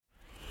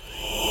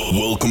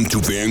Welcome to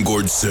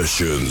Vanguard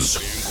Sessions,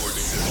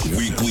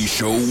 weekly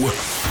show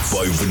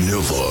by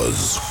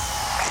Vanillas.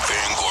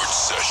 Vanguard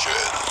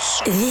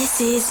Sessions.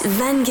 This is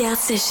Vanguard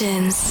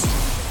Sessions.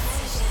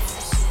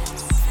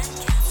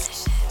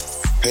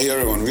 Hey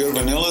everyone, we are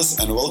Vanillas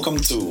and welcome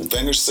to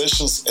Vanguard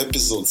Sessions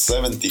episode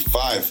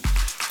 75.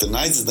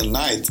 Tonight's the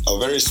night, a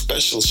very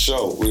special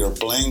show. We are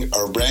playing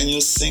our brand new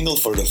single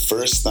for the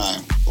first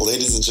time.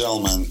 Ladies and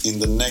gentlemen, in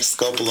the next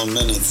couple of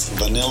minutes,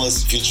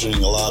 Vanillas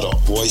featuring Lado,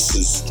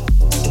 Voices.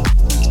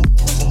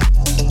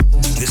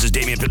 This is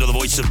Damien Pinto, the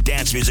voice of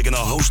dance music and the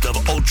host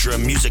of Ultra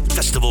Music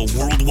Festival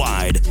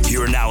Worldwide.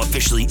 You are now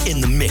officially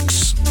in the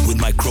mix with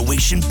my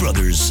Croatian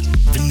brothers,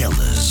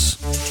 Vanillas.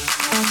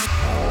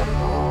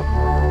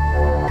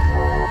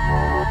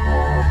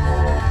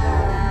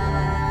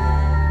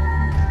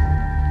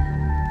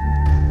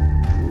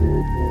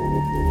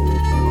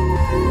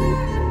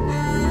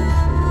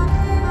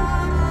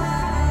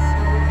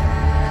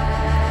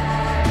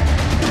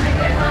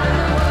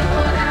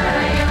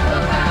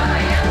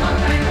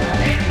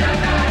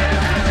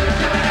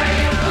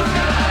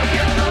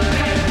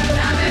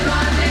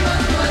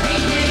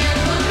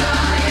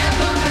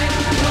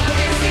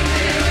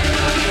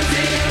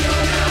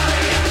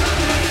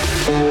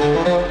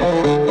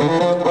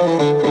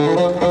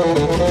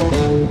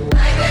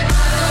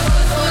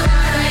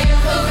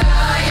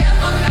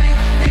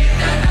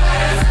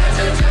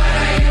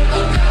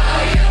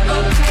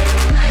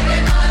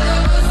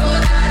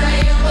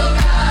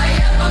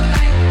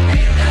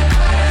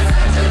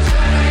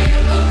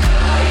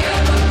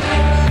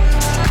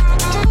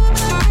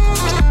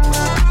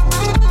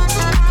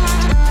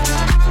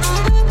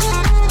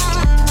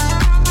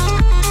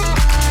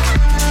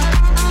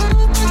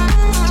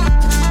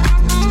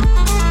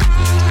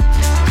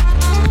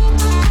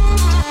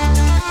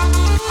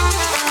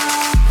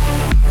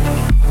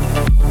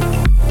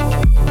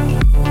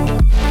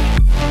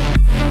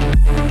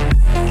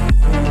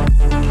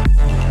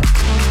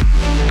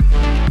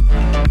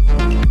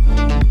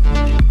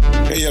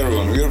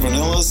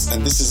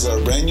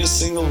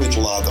 Single with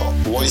Lado,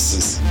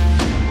 Voices.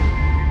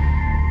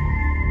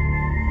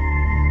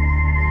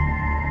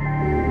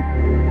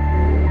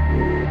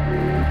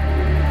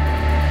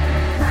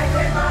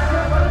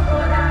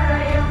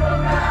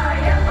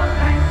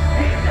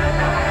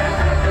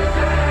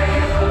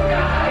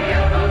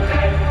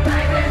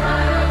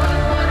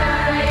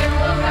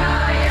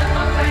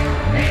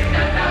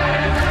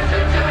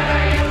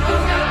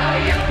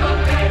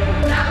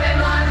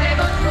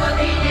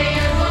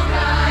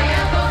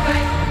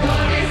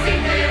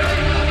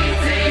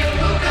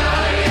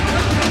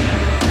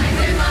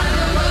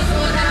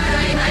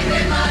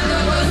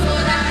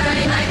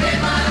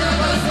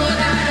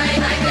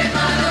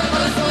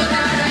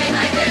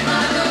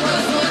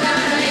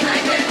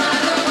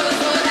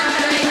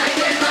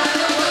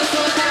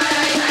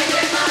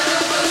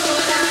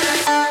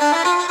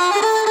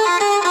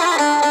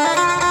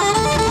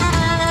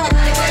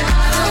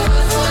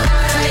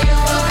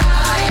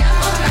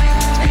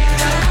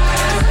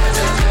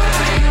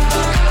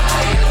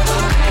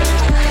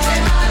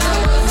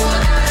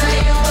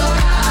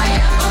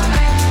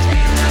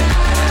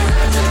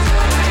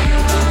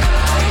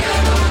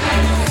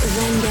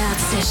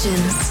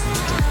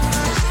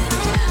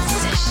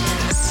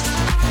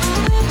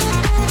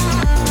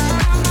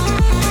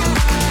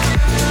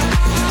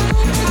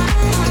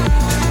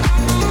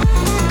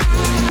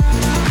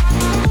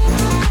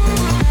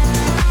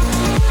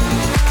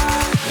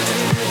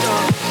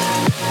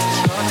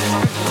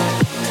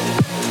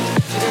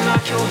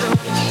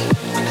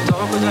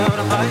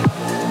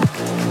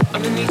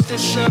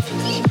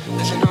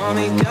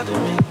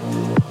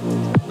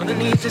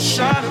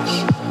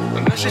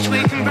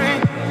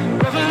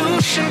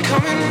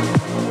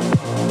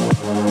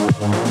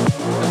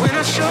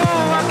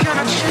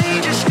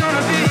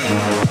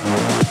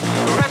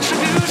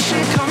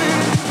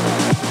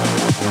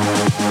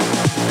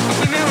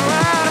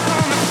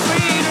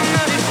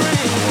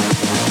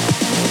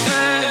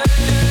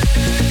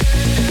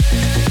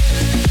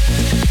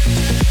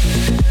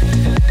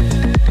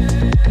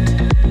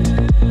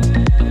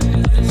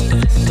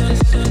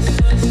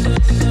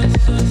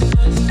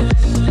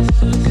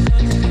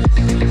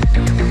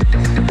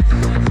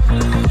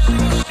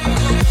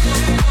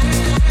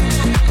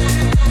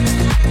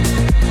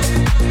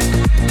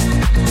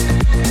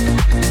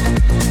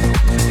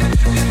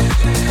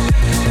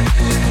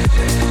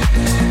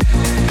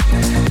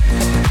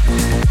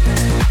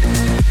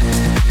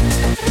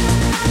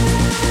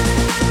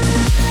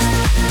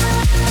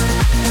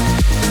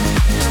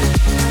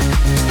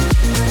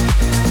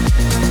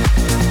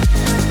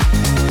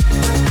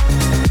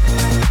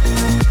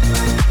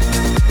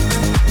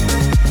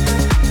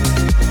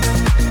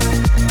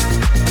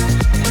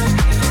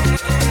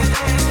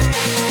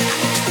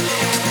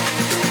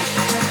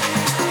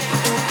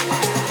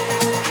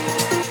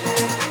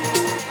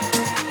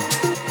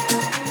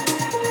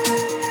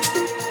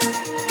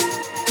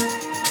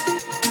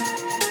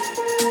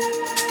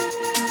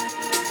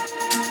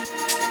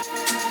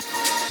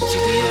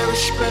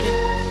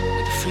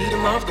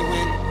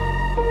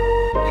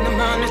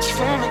 beyond, it's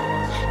forming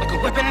like a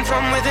weapon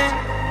from within.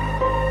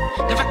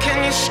 Never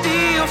can you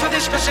steal, for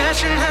this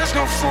possession has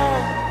no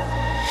form.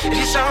 It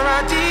is our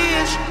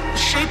ideas that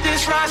shape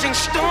this rising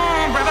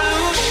storm.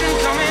 Revolution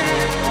coming.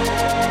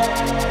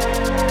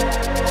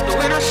 But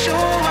when I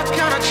show what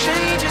kind of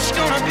change it's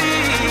gonna be,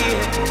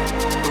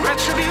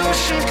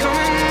 retribution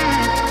coming.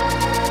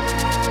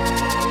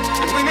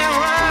 And we may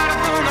ride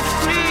upon the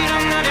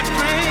freedom that it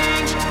brings.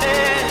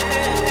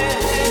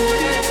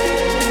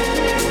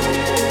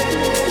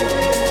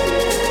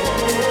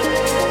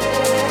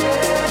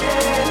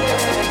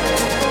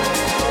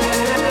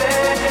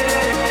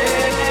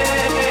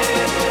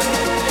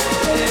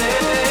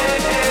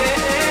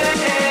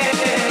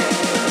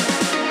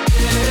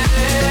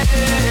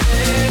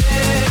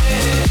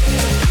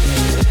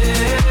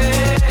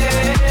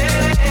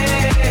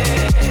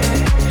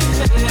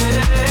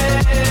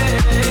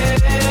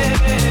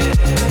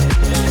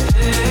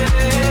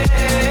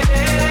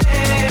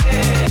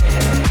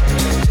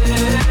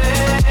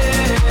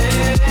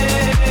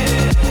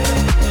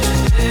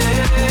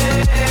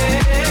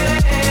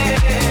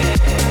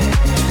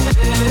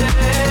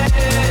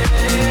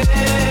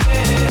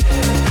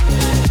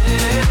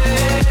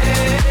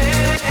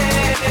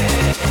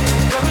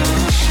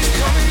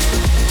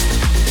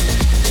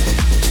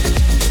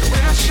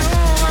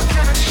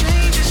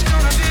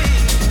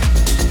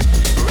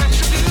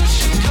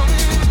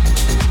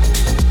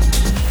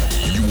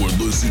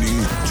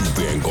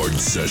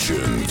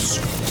 Sessions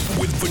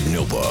with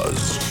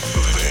Vanillas.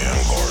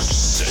 Vanguard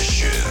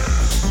Sessions.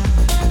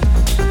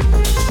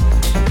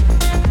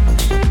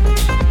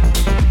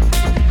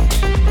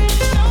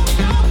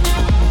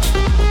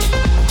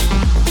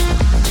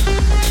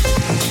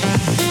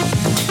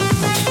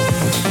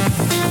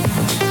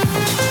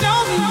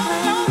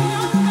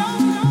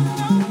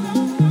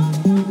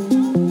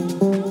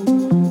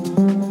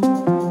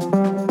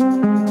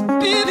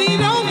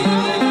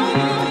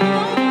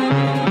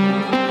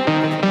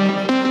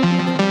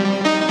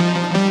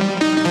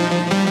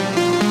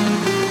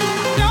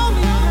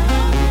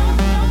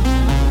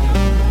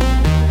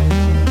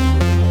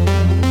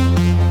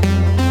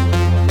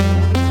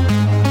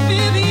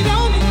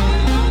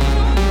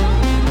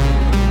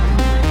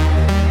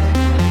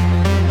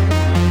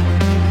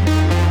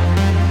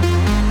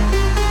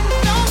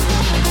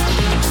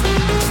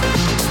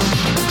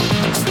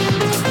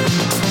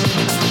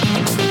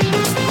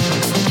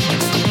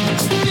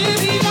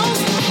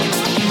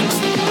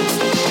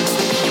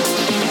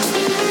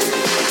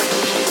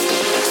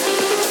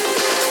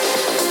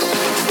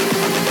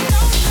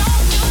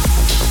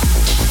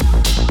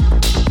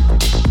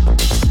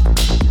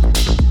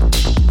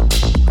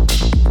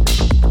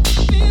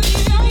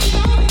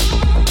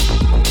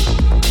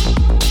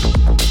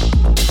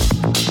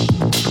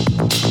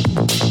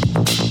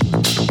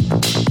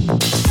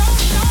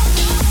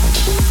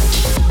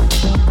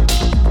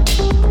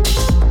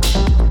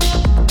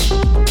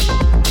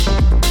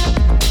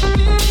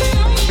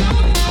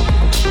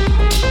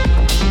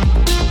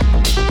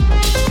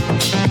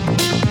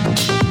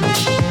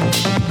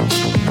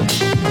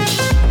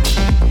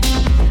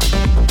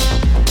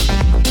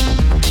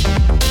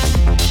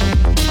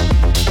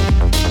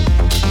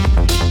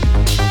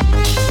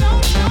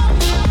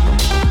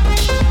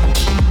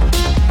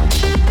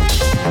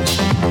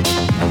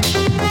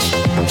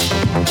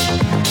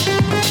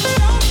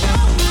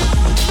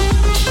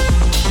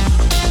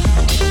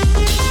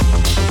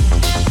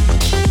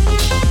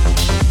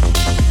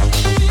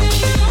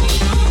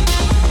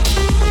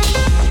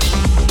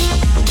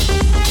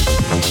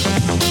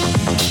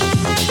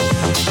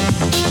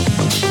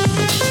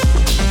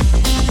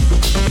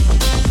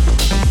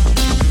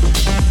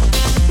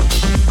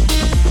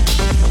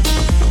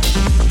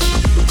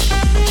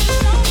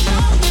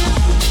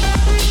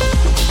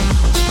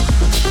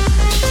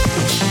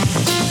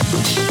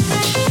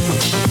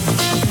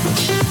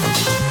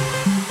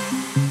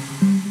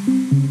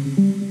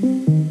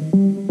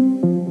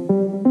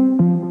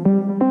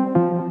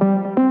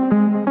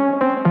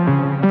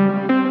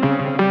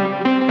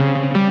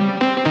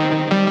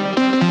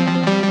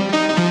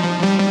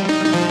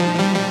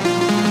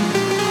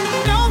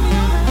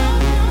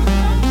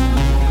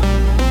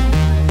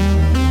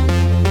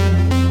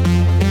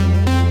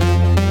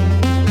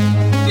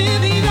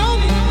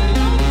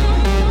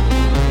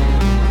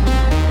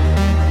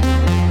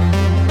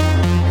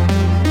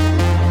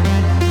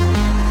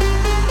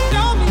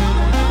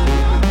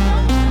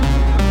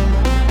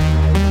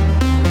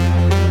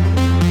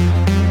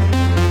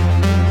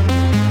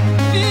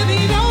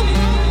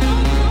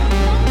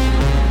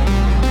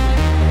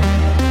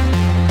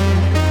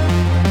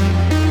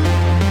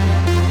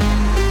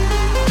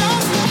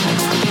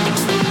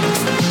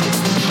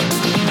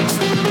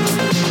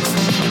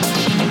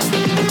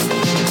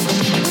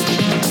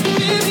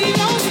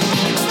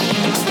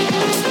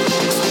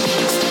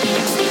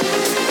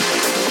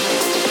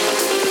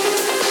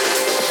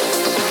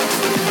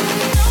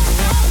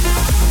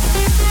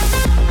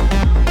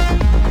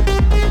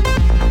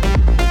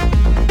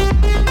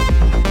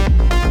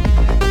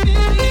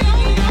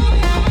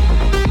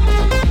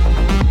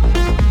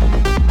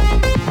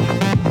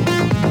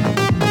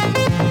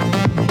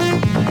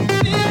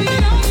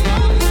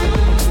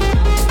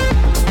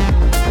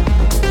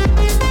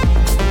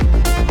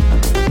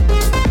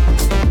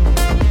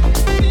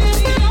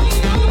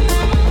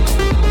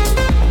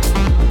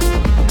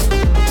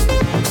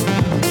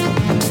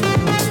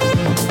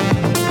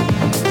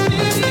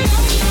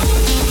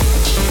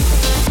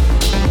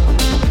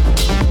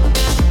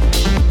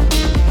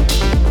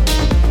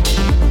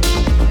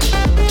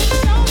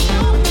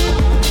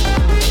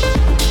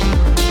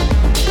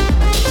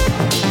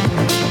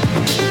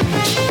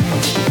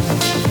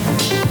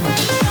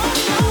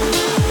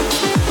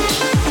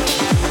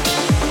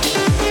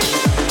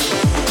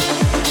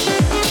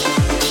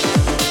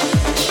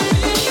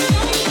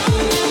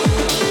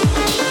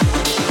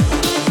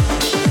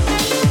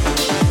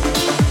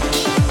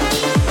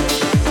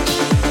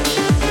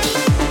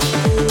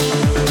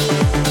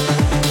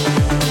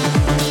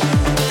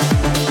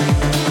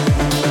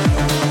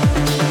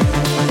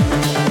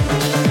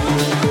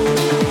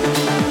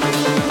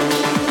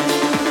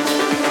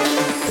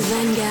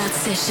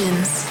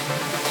 Sessions.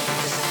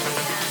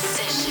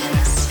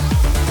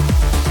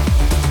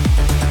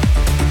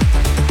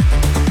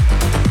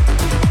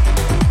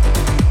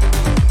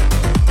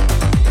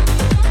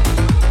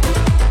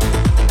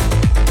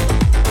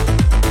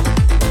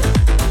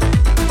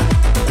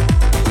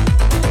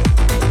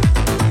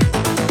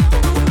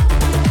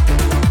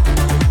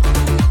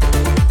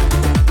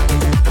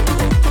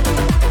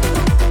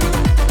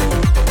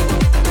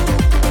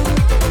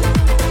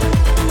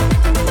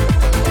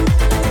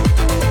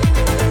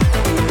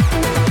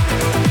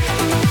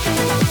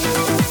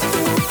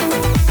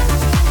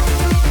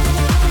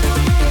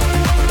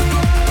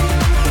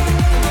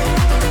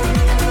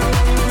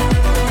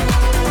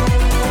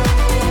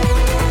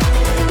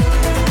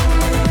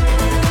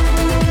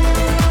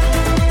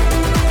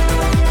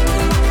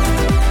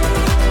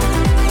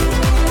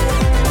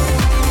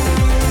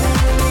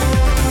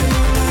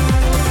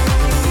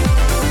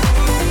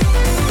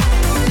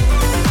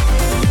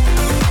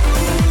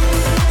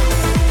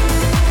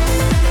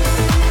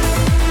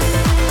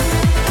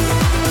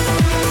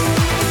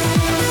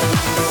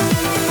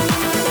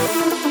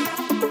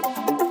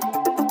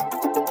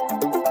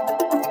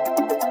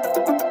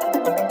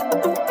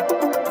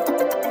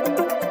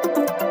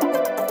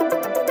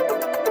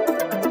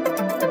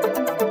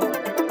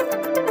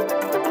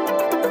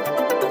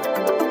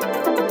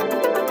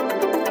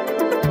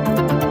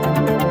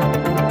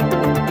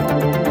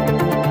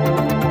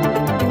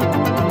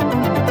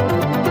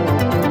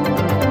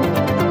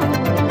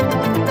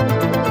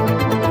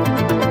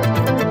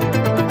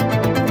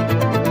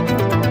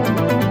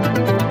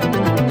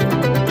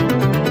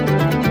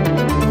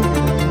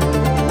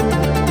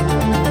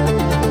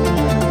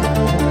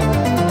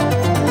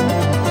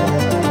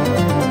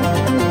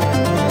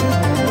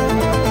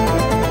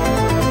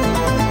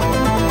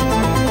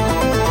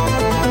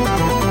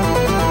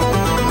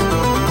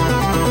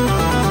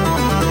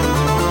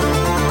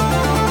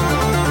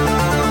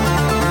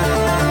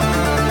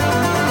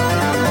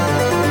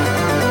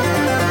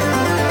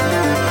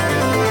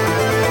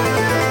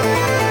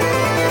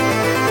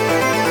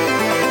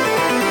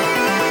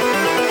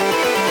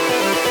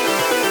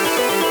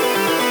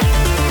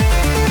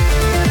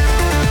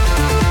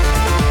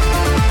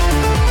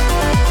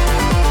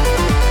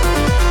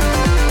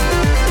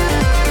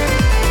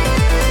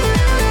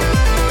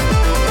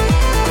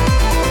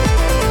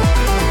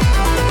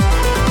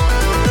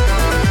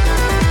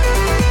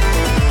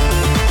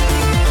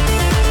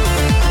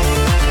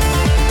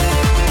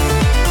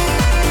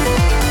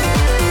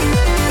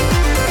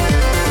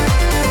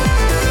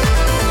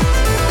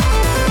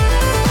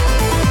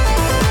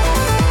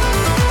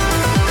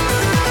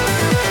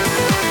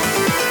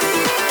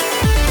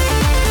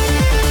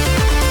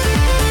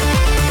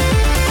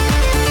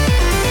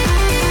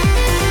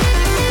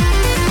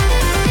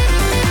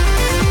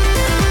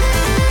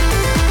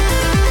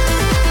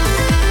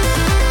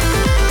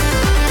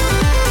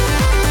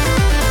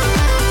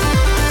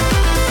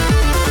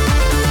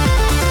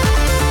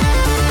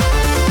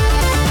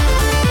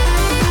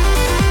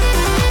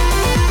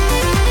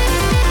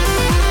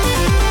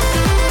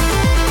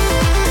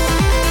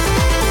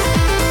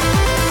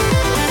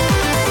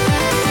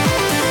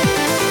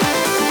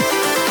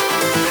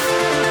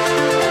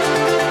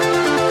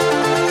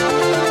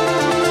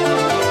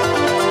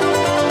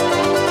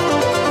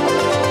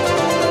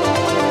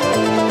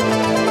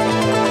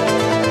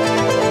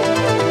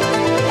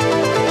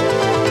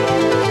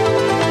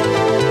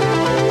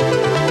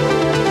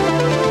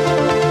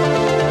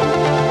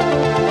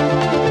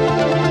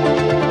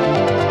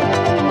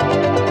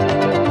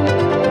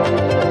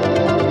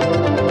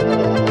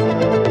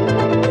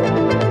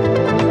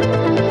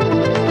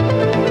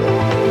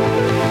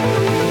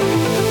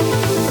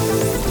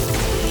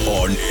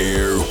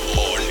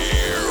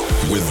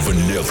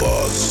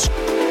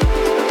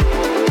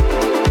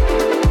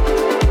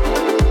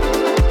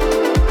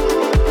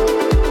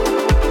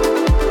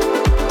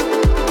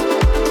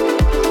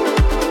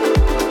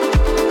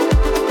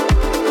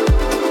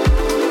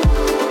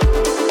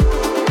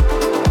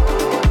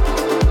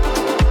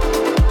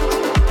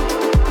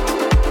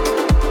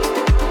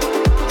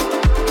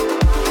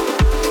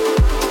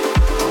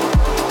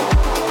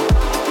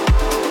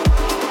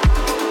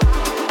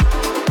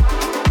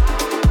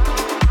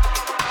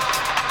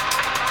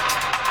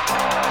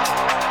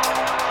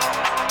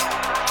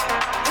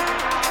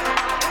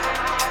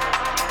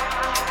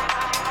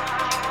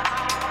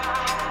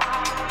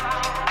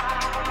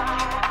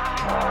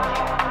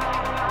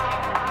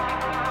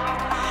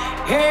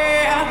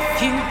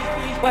 If you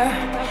were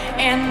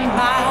in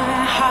my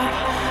heart,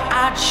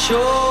 I'd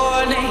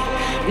surely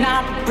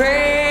not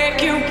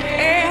break you.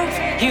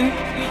 If you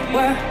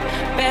were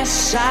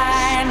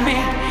beside me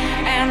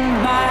and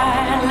my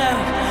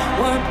love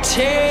would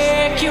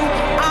take you,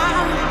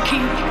 I'll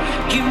keep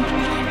you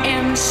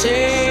in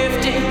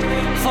safety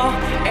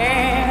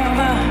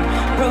forever,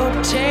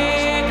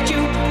 protect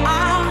you,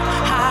 I'll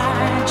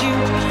hide you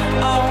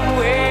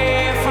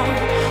away from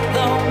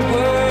the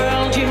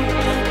world you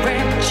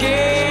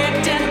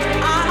rejected,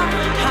 I'll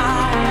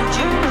hide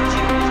you.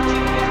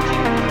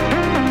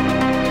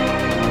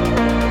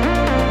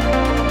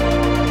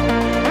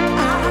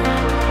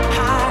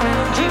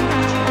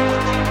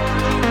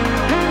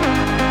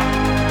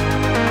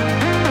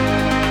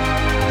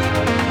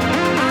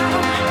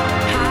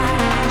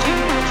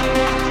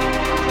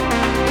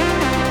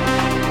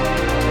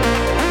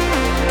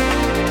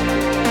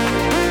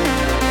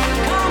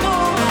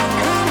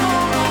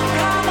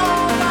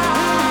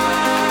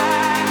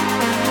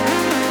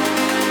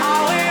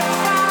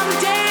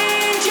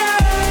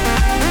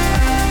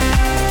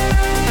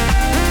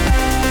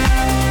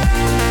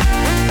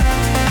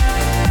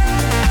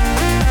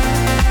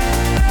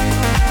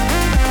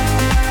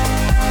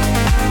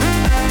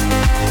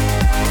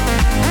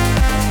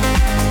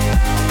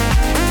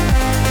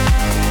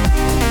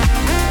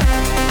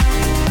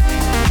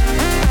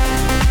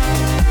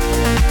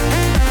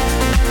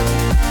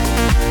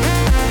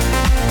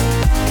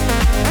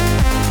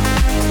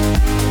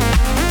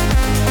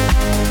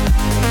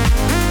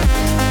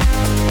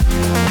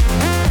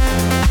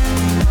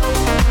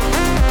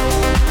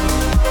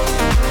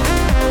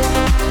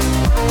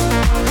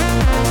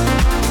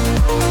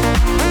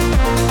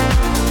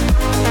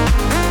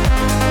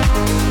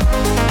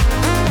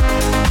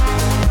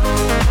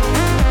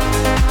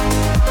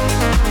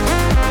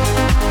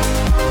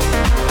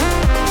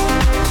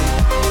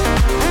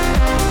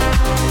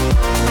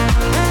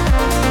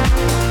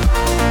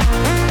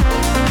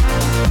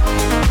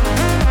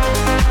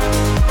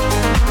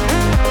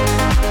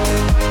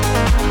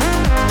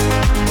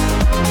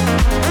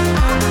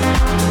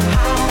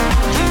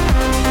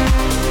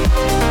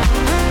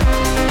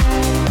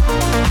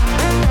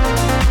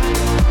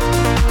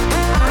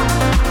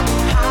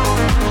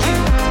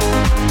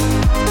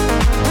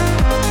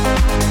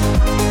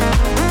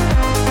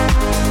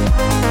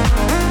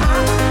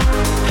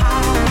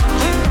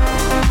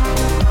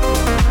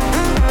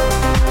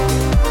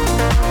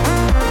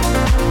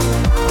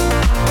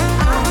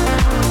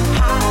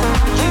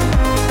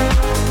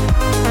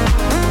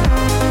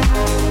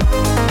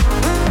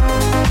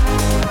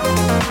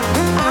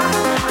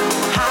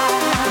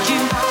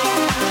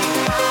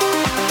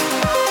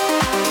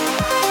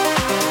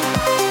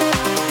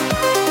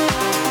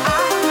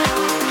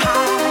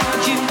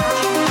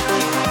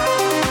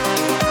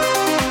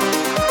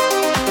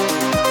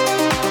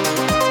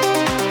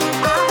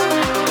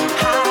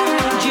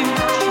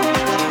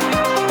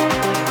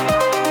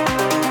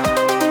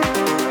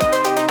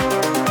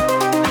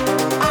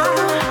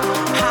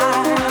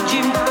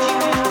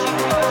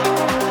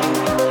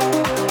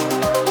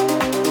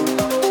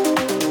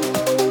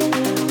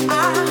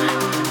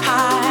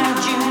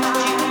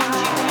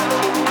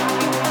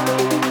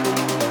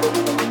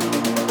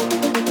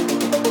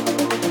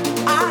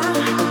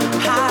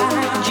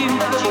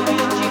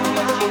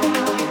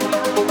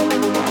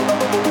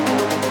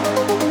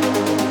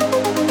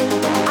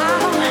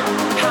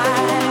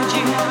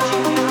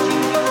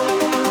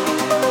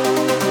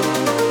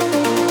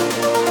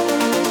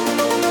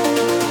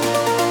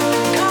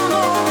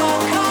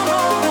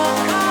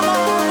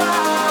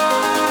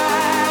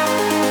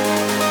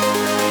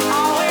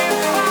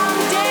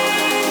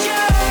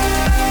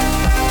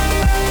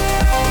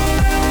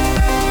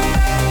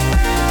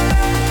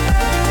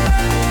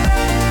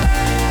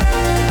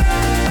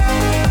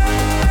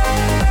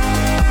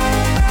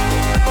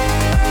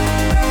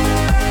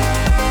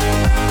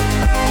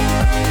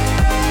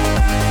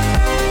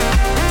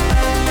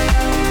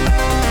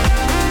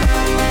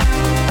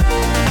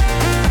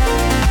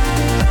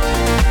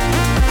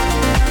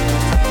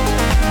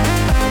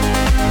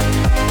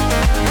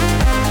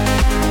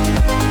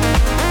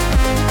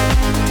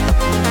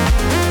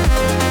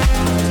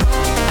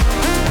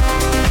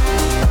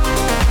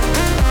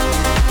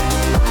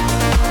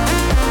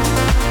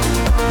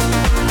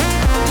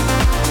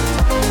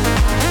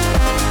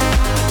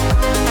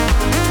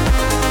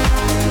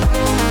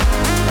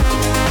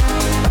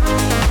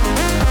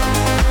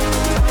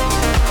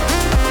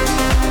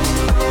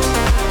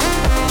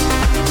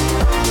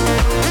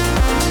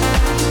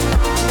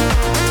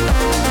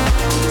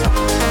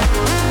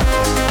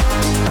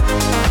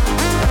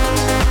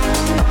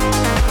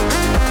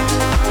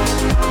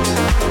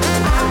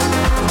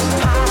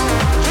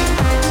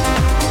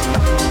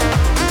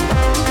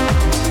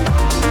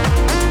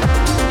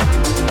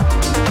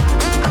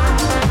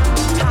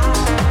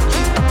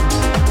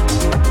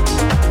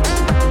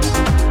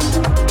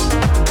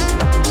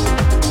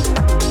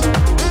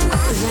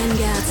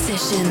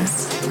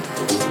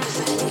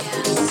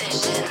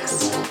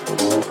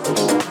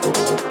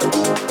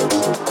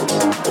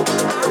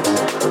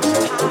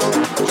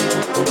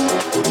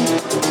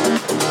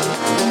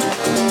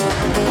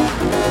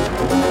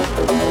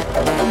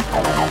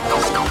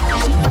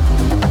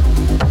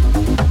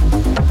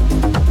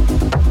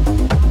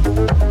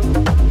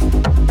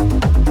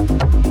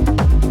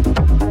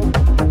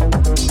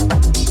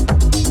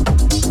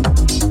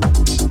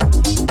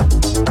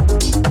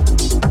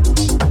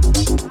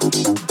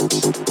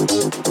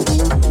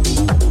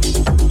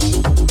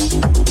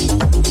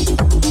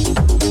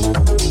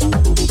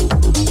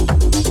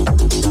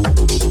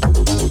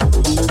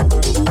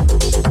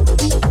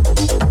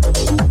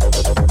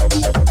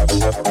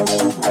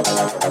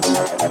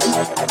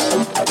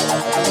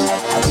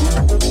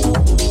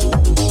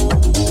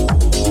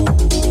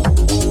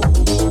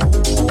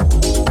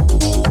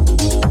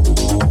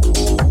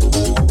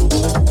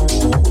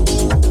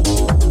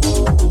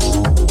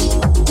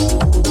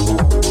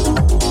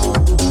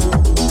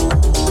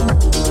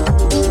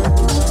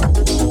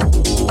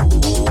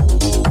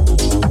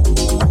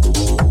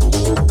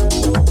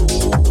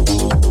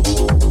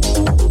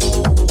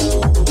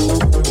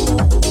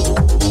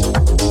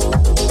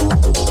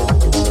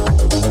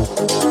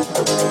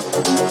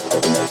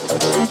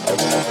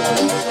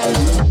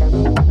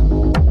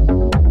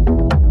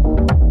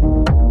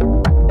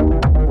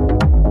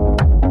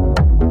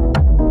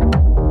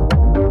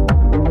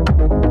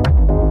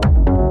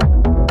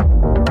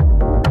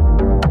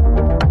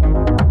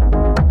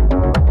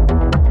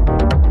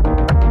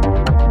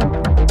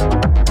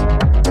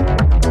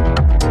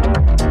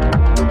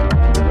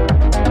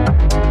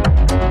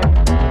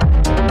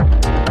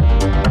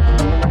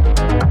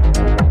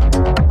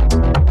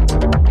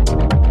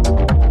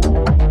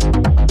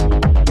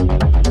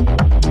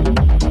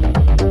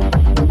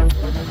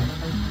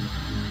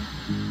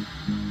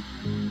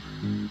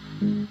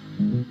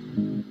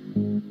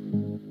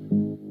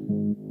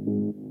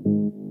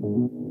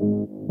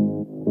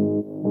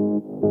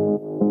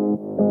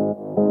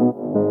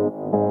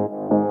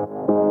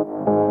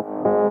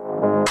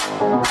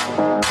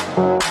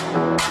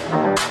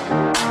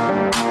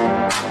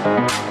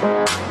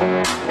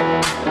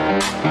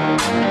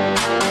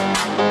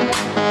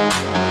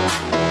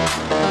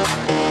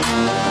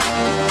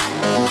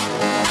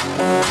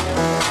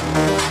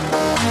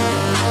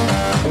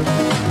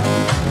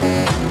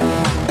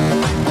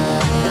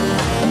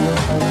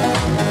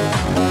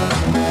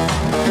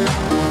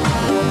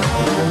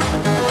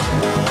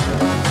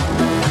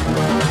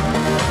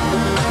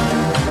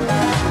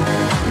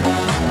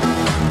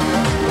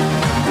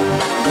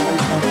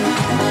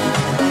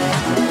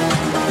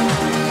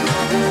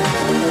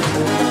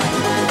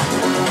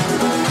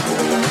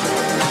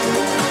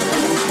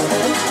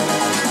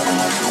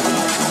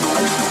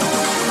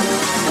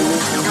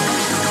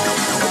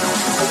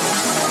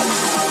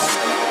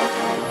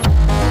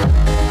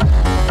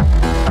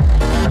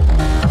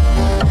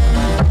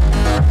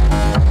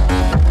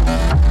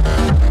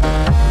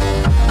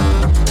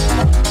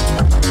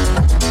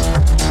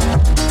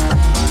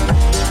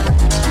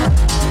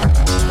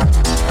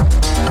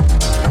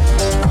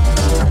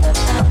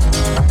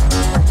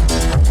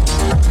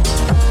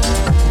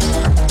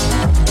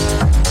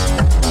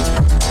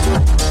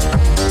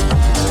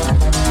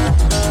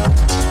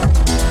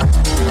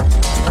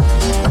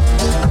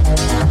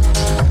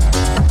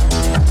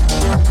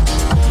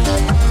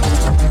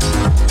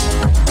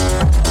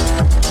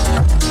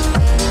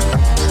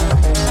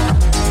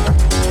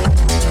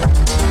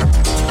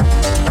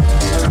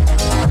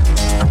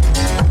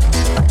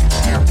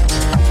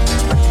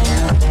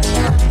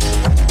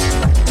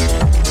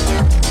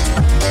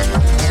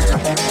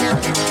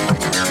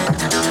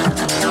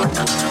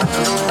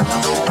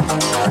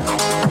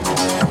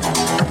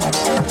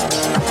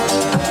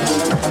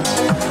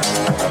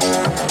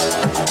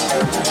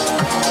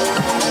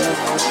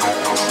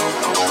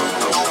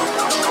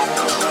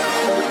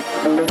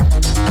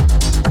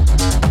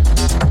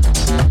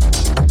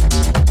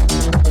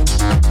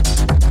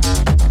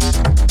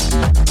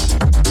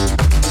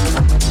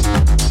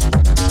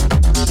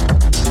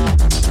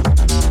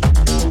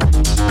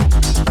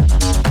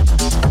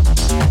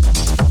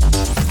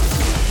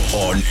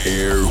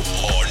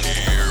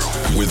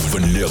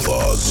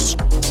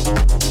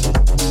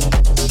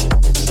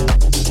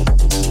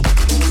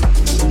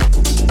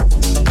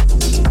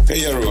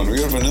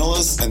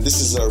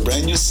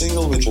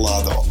 Single with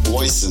Lado,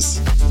 Voices.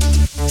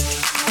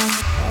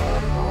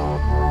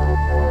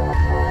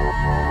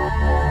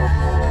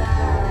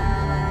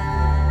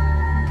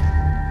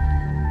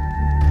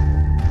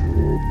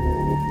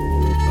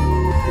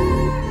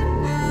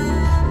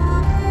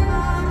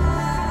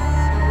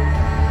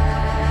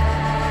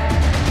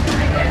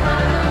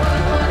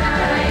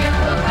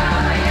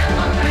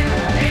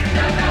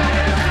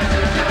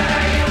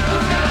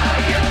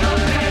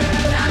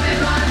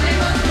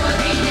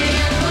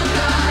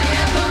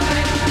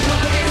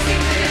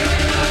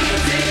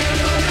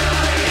 Thank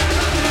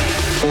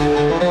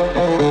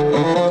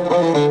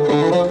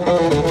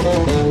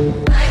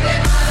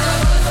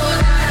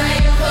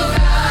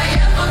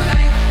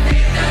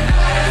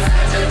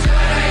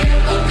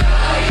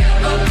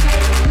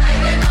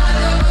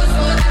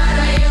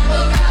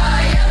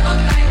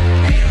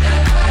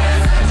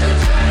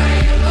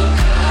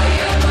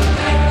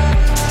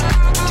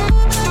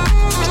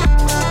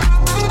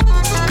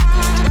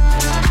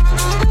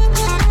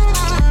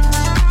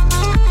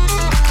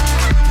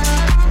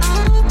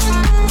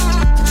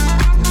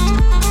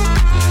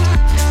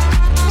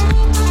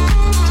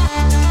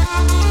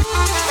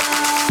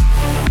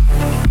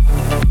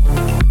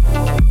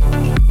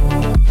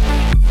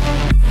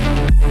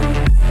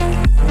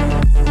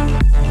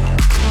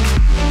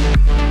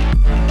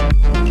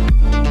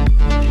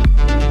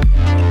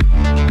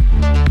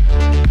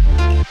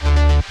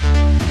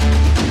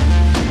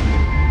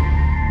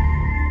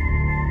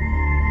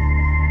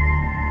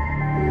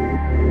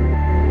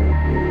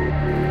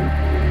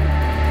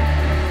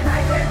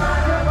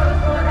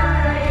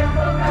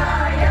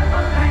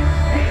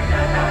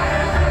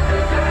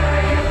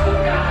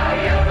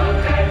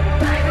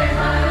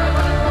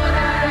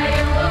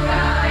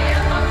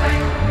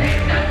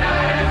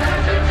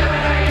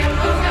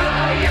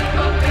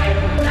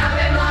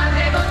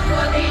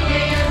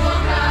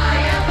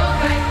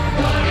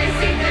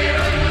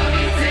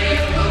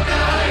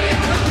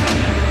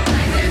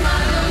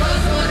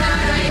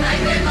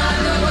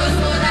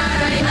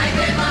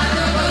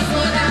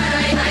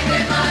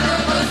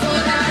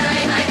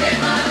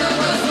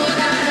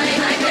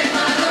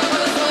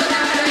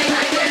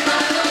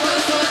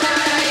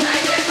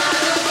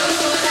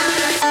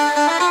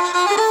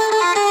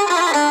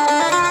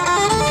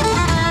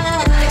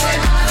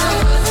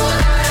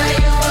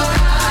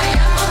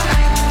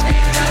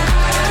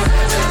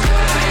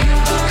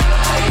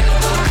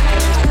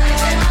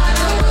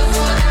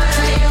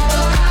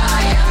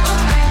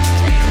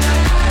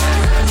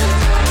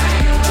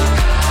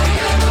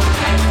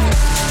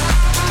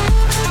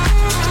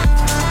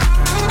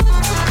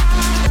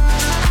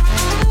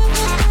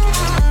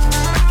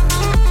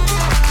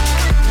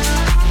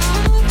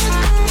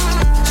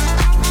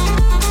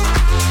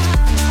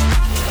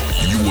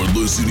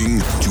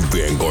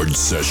Vanguard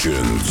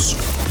Sessions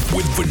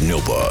with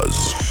Vanillas.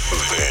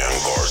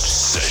 Vanguard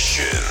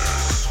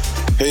Sessions.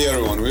 Hey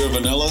everyone, we are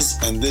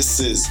Vanillas and this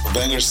is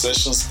Vanguard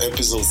Sessions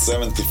episode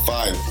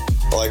 75.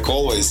 Like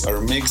always, our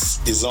mix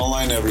is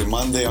online every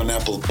Monday on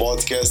Apple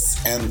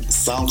Podcasts and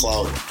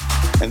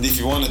SoundCloud. And if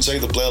you want to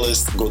check the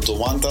playlist, go to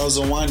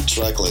 1001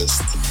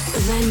 Tracklist.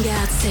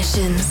 Vanguard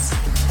Sessions.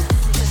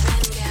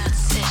 Vanguard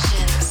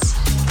Sessions.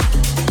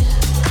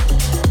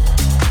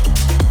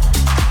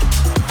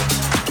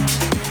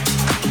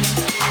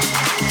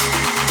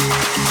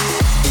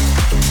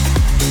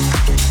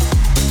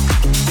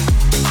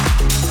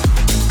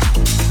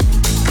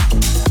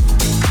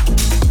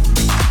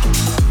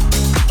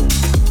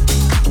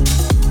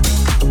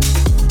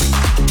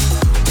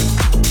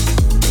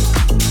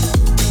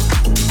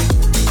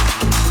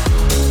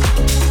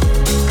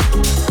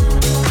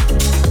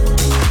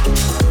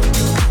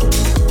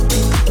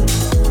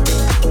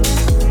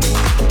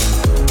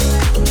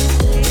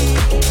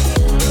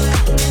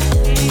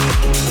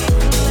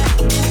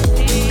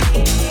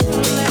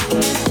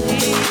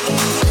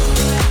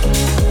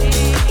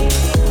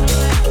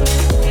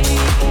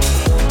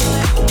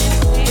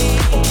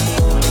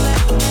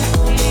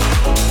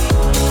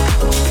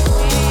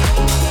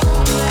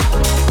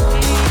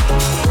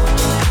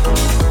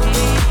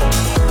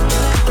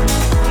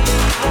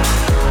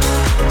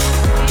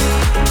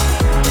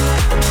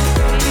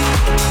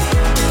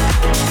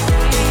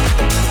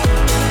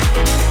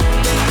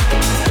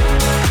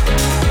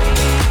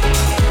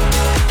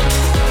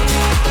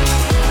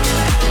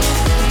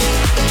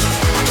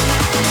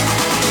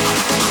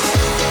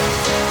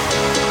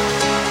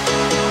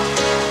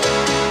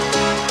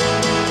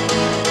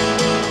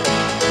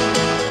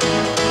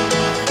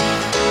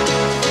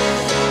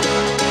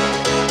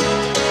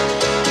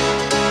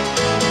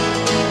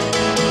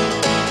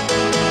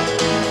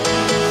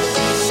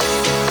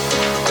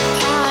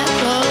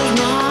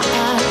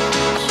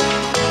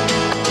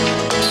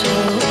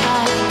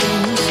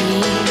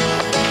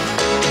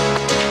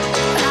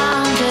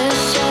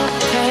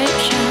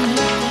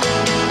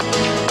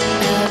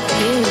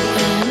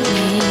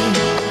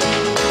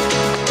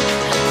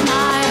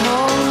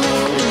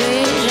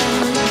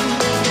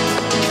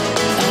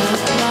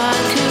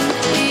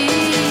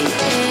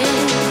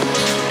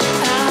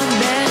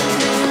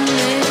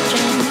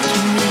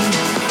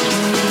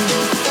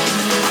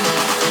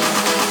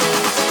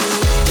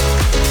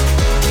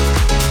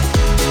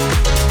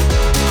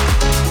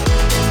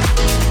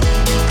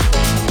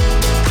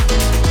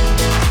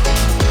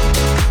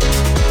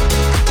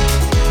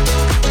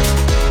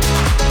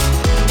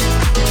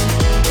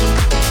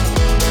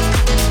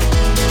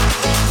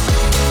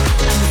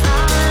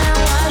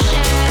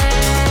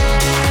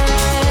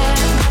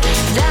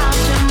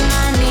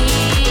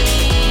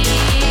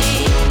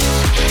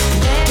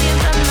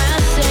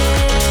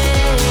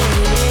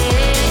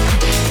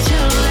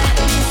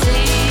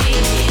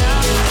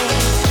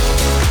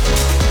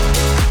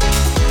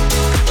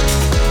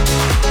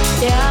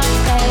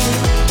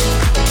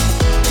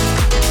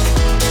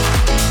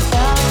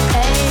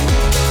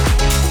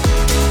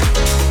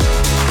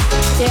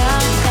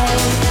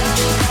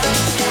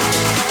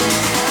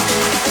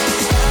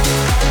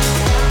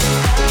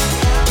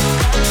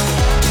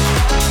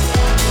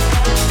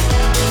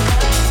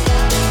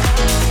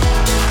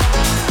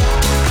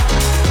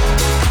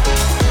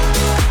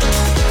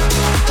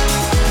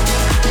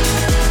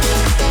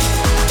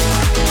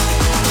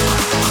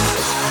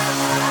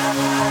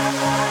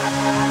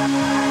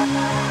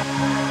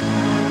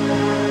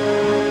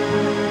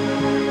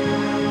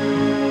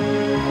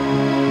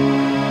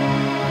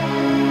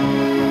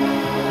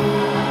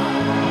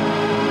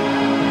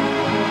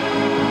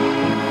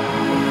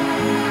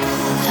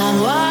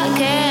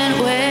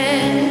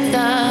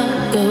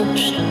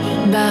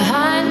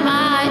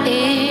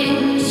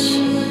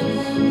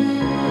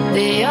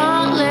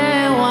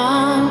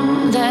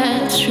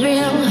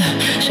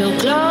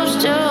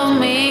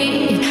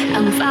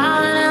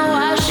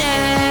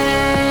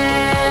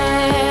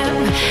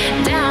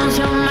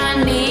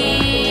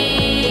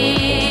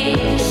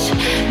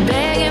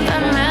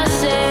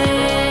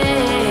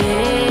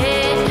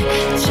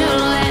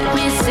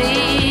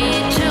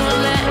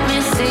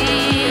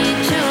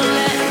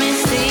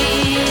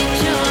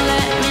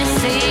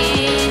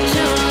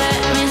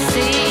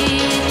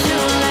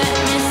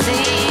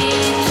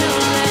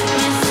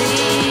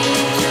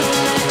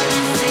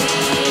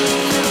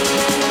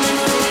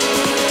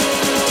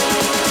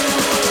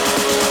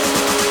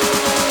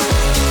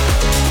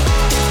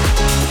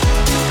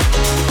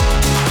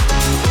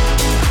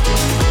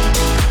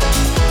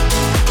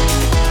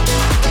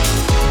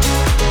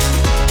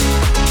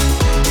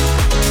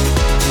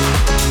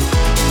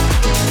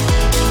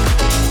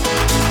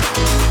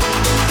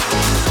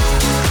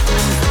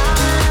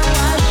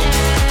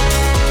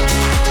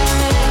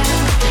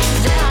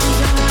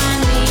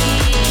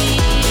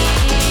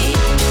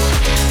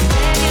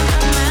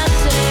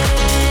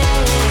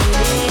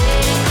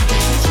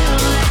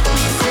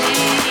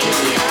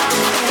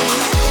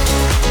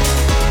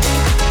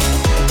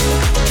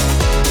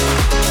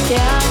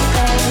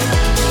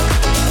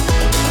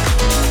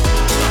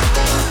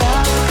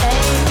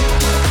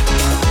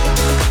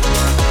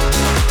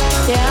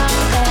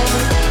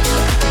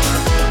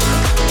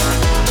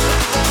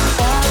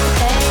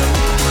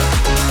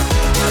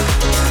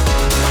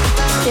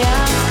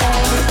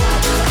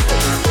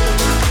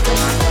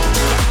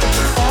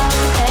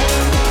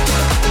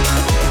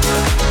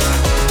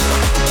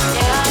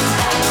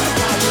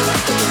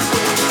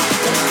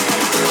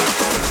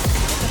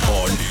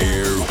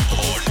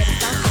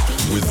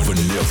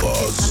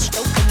 Vanillas.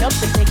 Open up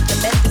and take your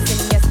medicine.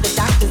 Yes, the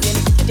doctor's in.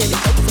 You did it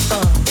for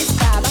fun. This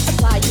vibe I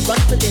supply, you run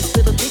for this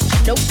little bitch.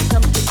 You know you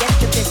come to get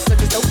your fix. So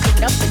just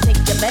open up and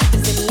take your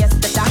medicine. Yes,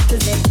 the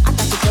doctor's in. I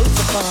got your dose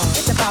of fun.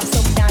 It's about so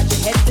nod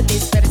your head to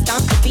this. Better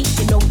stomp your feet.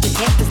 You know you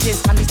can't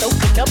resist. Time just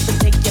open up and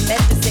take your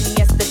medicine.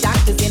 Yes, the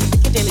doctor's in.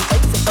 Piccadilly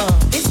dose of fun.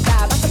 This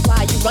vibe I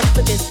supply, you run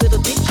for this little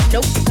bitch. You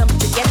know you come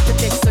to get your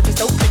fix. So just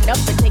open up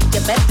and take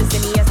your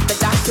medicine. Yes, the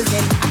doctor's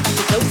in. I got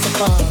your dose of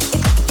fun.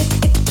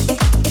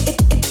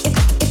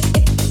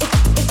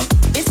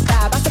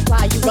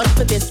 You run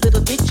for this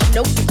little bitch, you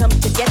know you come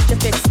to get your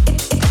fix.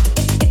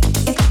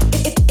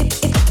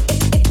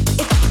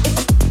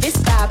 This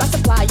vibe I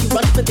supply, you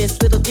run for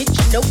this little bitch,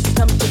 you know you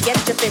come to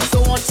get your fix.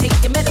 Go on,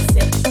 take your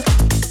medicine.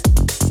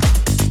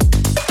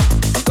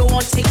 Go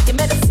on, take your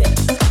medicine.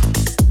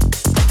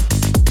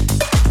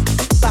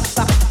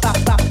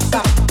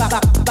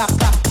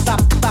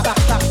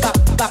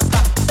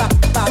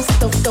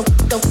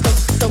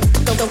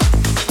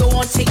 Go on, take your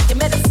medicine. Take your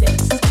medicine.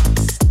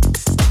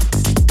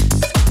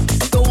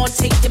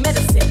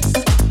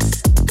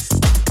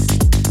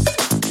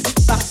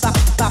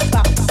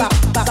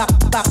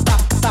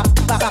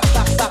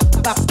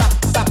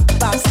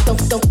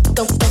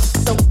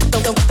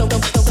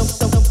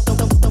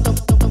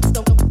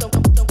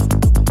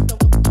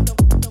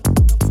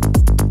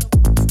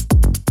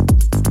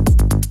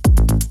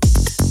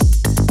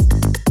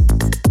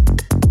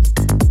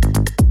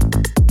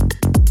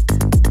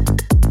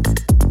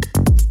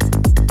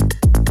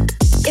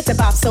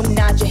 So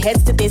nod your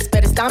heads to this,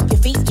 better stomp your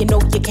feet, you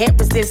know you can't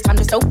resist. Time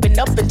just open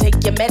up and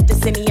take your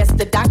medicine. Yes,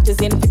 the doctor's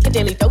in.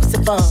 Piccadilly dose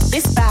of fun.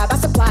 This vibe I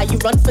supply, you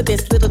run for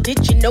this little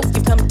ditch, you know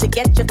you come to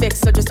get your fix.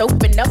 So just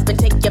open up and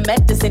take your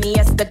medicine.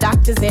 Yes, the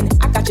doctor's in.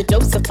 I got your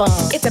dose of fun.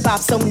 It's about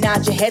so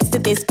nod your heads to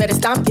this, better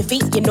stomp your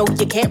feet, you know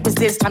you can't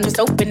resist. Time just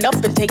open up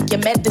and take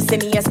your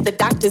medicine. Yes, the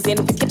doctor's in.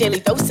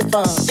 Piccadilly dose of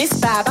fun. This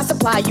vibe I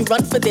supply, you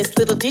run for this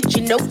little ditch,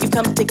 you know you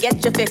come to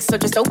get your fix. So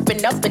just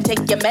open up and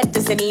take your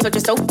medicine. So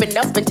just open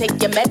up and take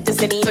your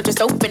medicine. So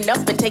just open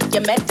up and take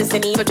your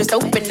medicine. So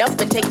just open up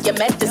and take your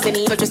medicine.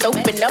 So just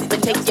open up and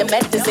take your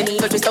medicine.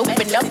 So just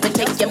open up and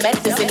take your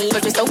medicine. So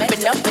just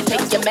open up and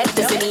take your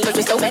medicine. So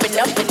just open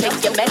up and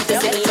take your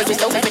medicine. So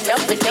just open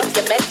up and take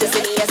your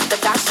medicine. Yes, the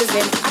doctor's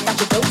in. I got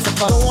your dose of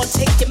fun. Go on,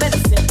 take your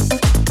medicine.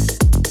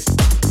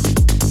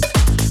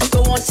 Go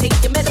on, take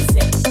your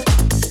medicine.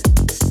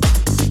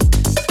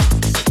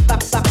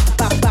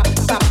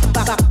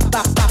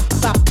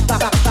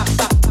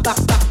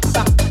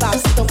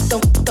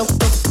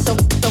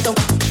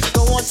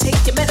 Go on,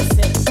 take your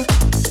medicine.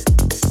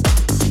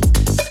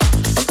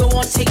 Go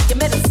on, take your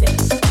medicine.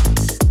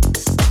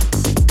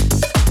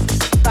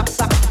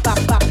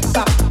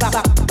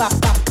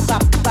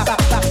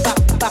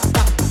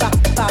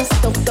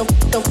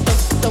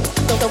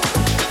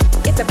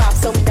 It's about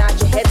so nod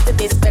your head to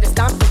this. Better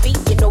stomp your feet,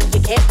 you know you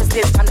can't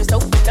resist. Time just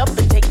open up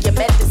and take your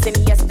medicine.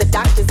 Yes, the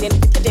doctor's in.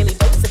 Piccadilly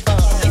dose of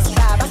fun. This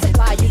vibe I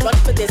supply, you run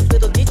for this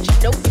little ditch, you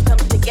know you come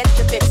to get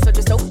your fix. So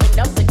just open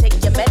up and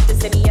take your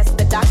medicine. Yes,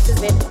 the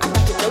doctor's in. I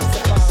got your dose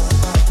of fun.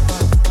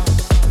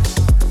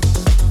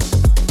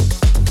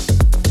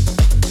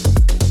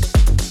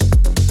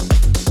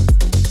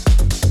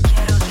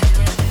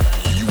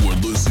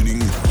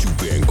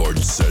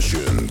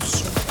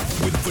 Sessions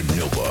with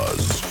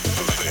Vanillas.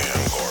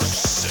 Vanguard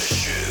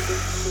Sessions.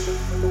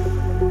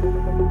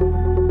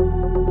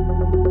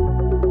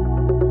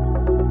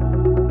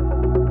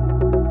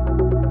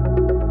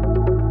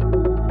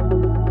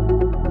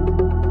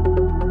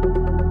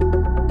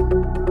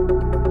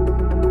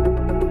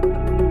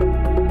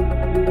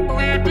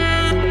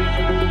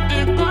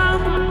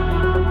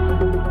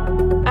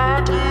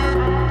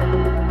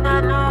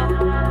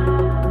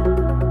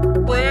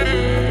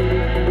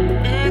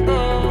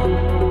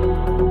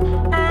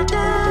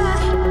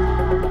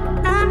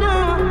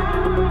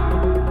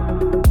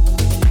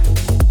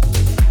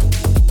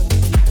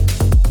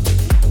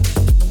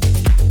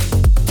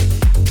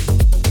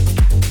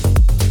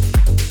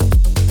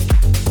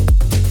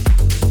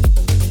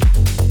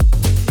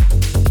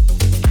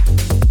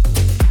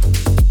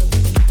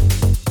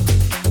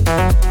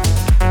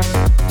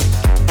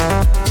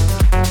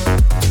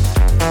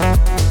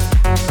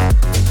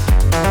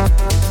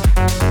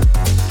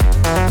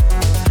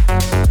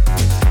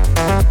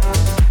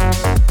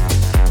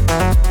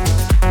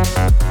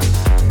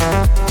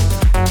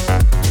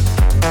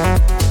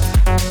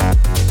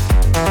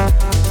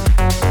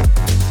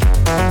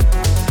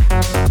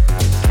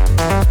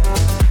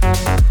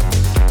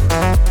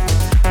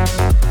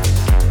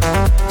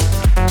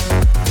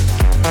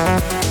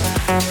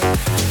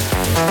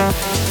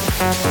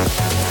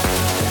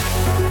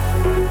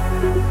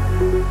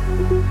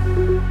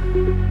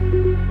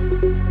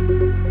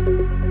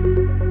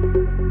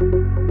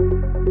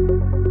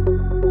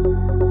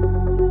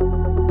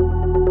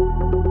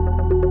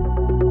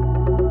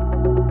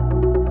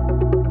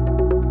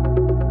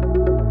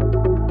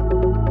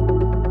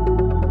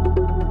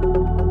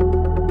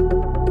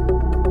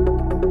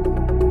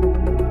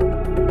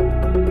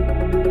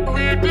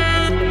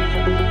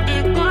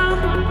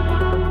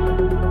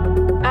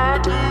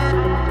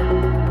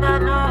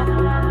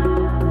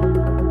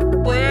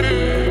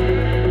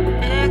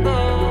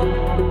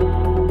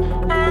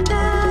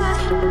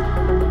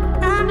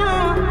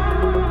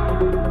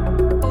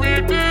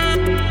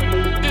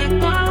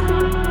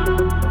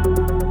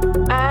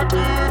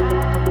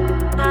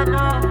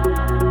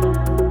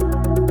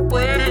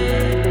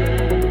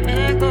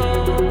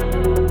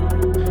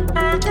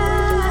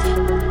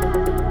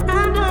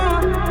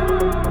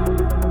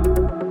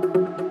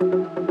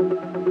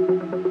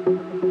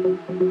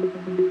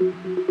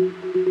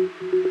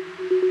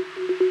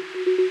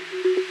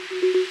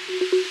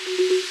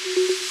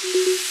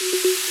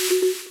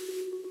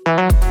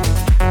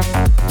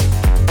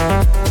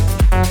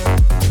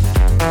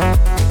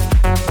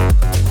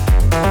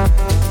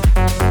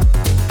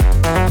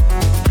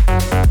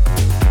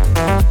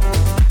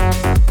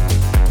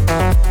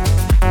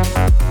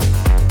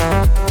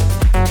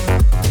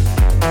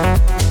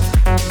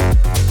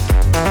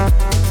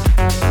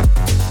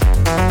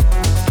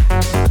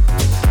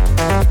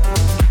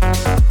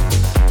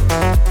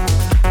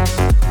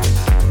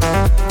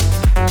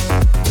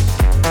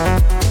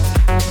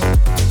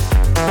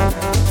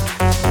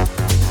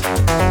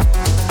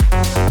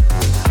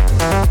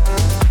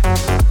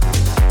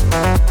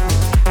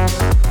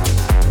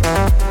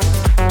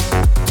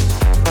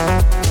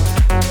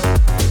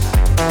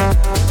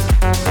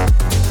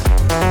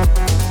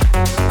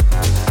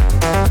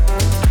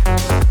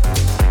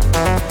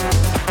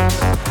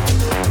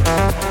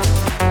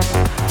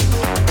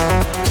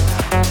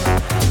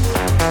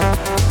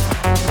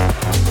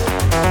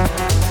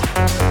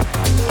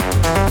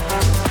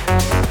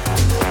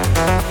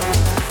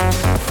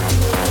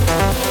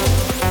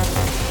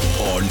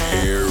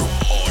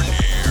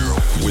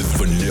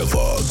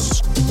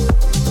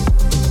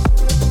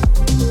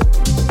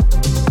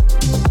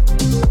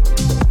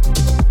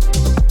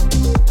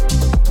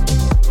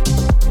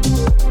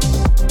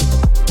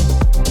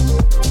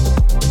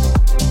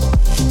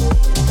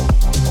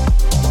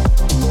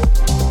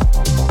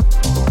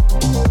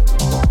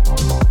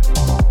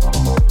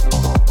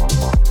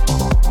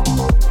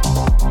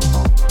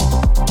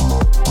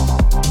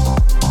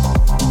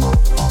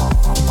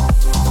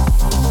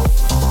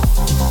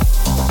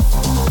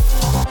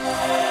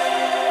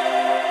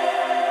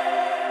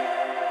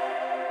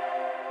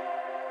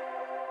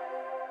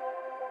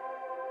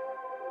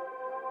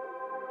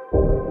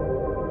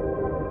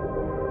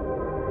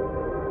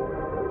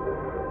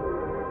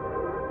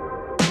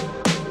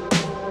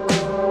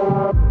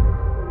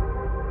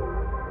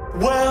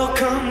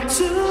 come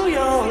to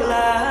your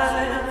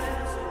life,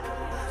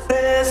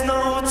 there's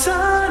no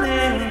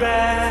turning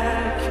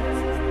back.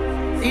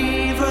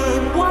 Even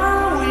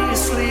while we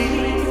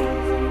sleep,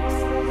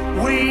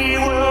 we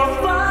will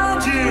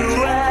find you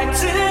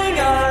acting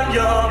on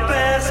your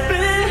best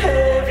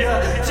behavior.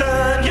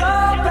 Turn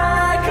your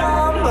back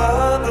on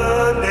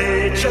Mother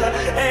Nature.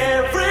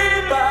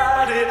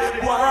 Everybody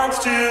wants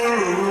to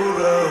rule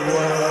the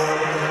world.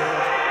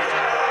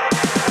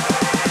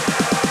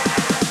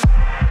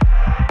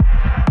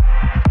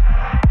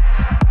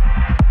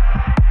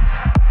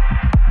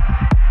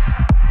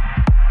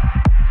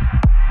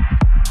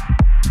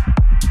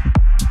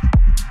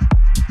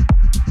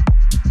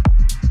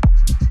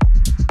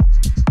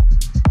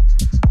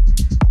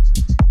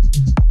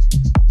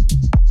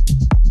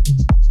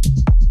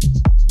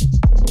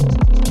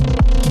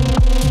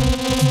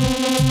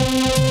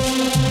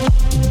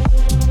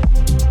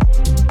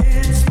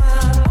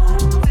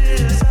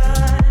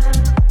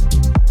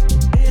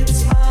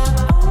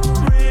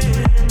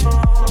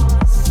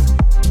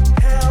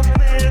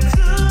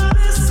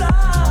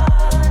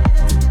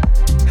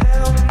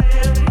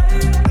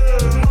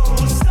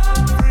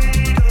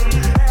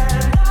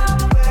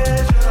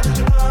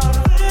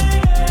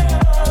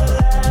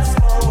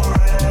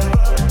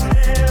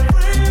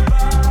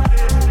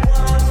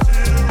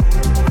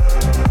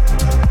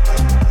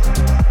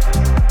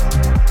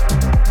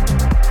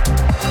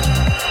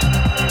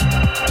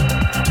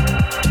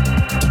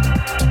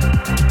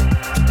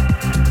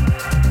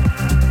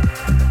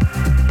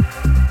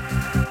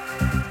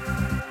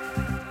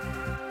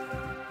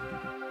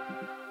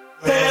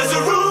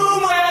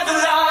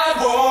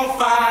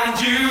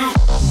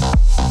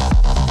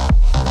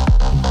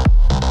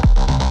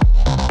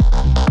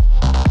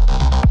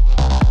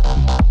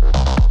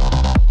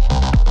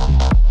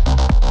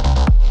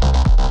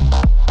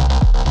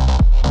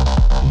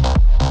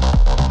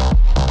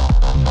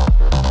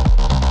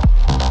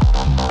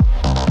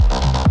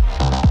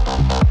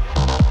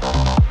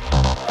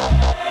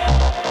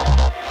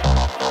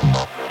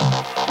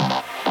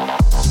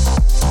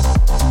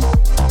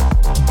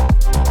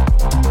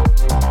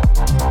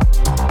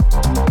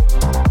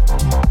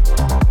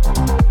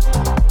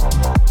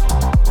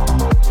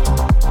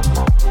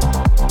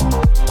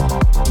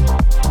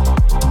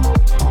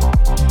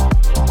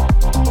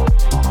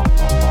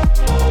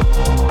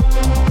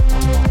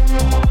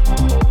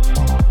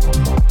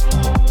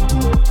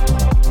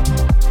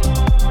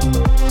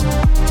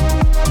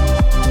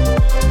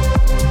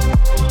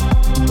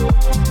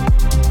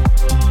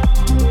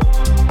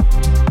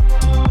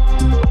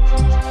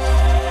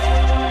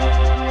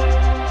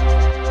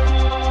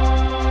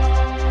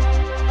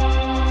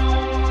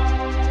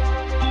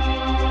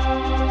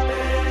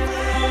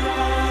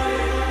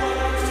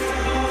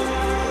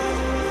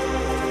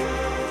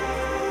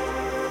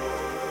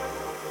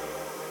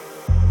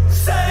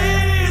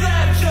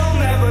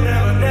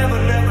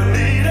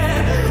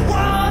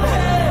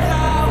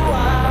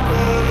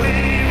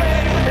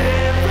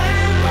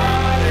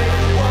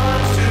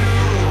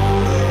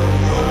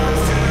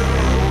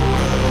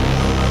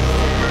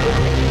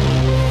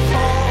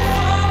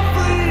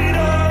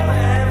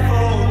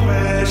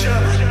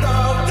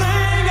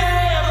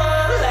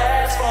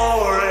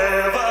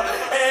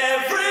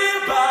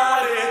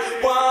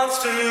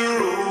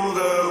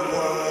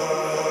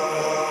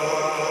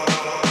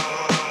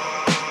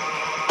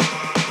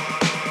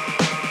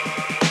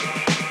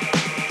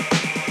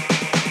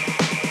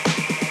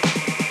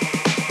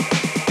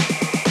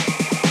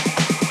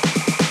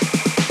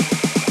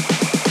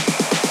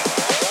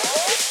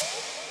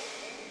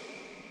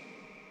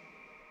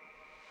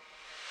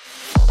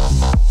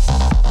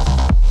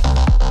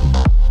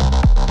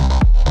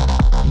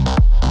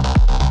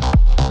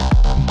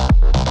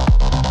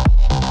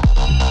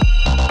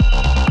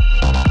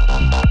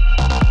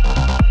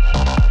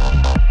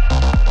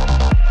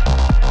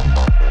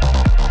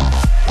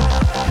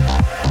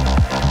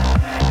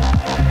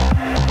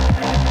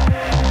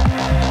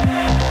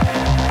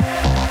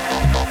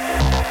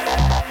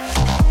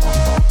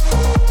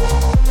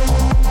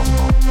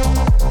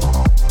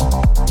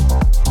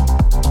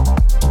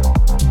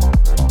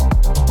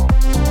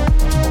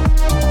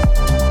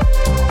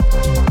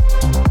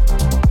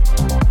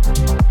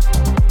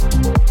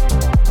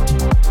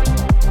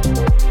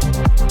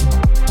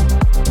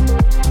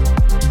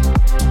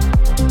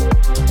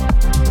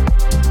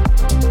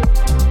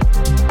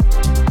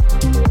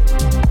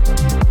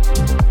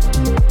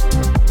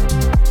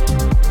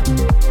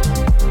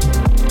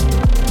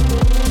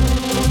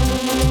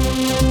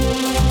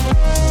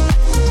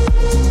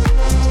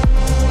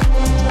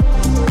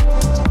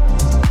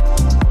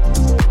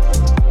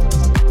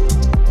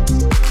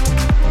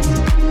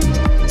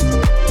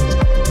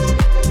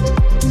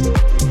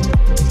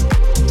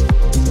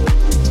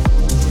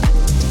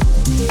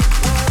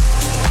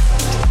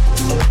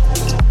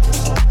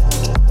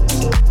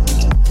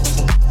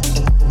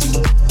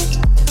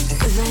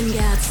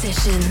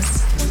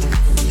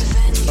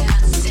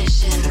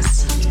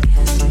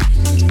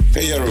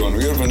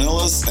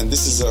 and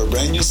this is our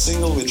brand new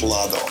single with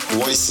Lado,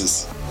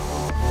 Voices.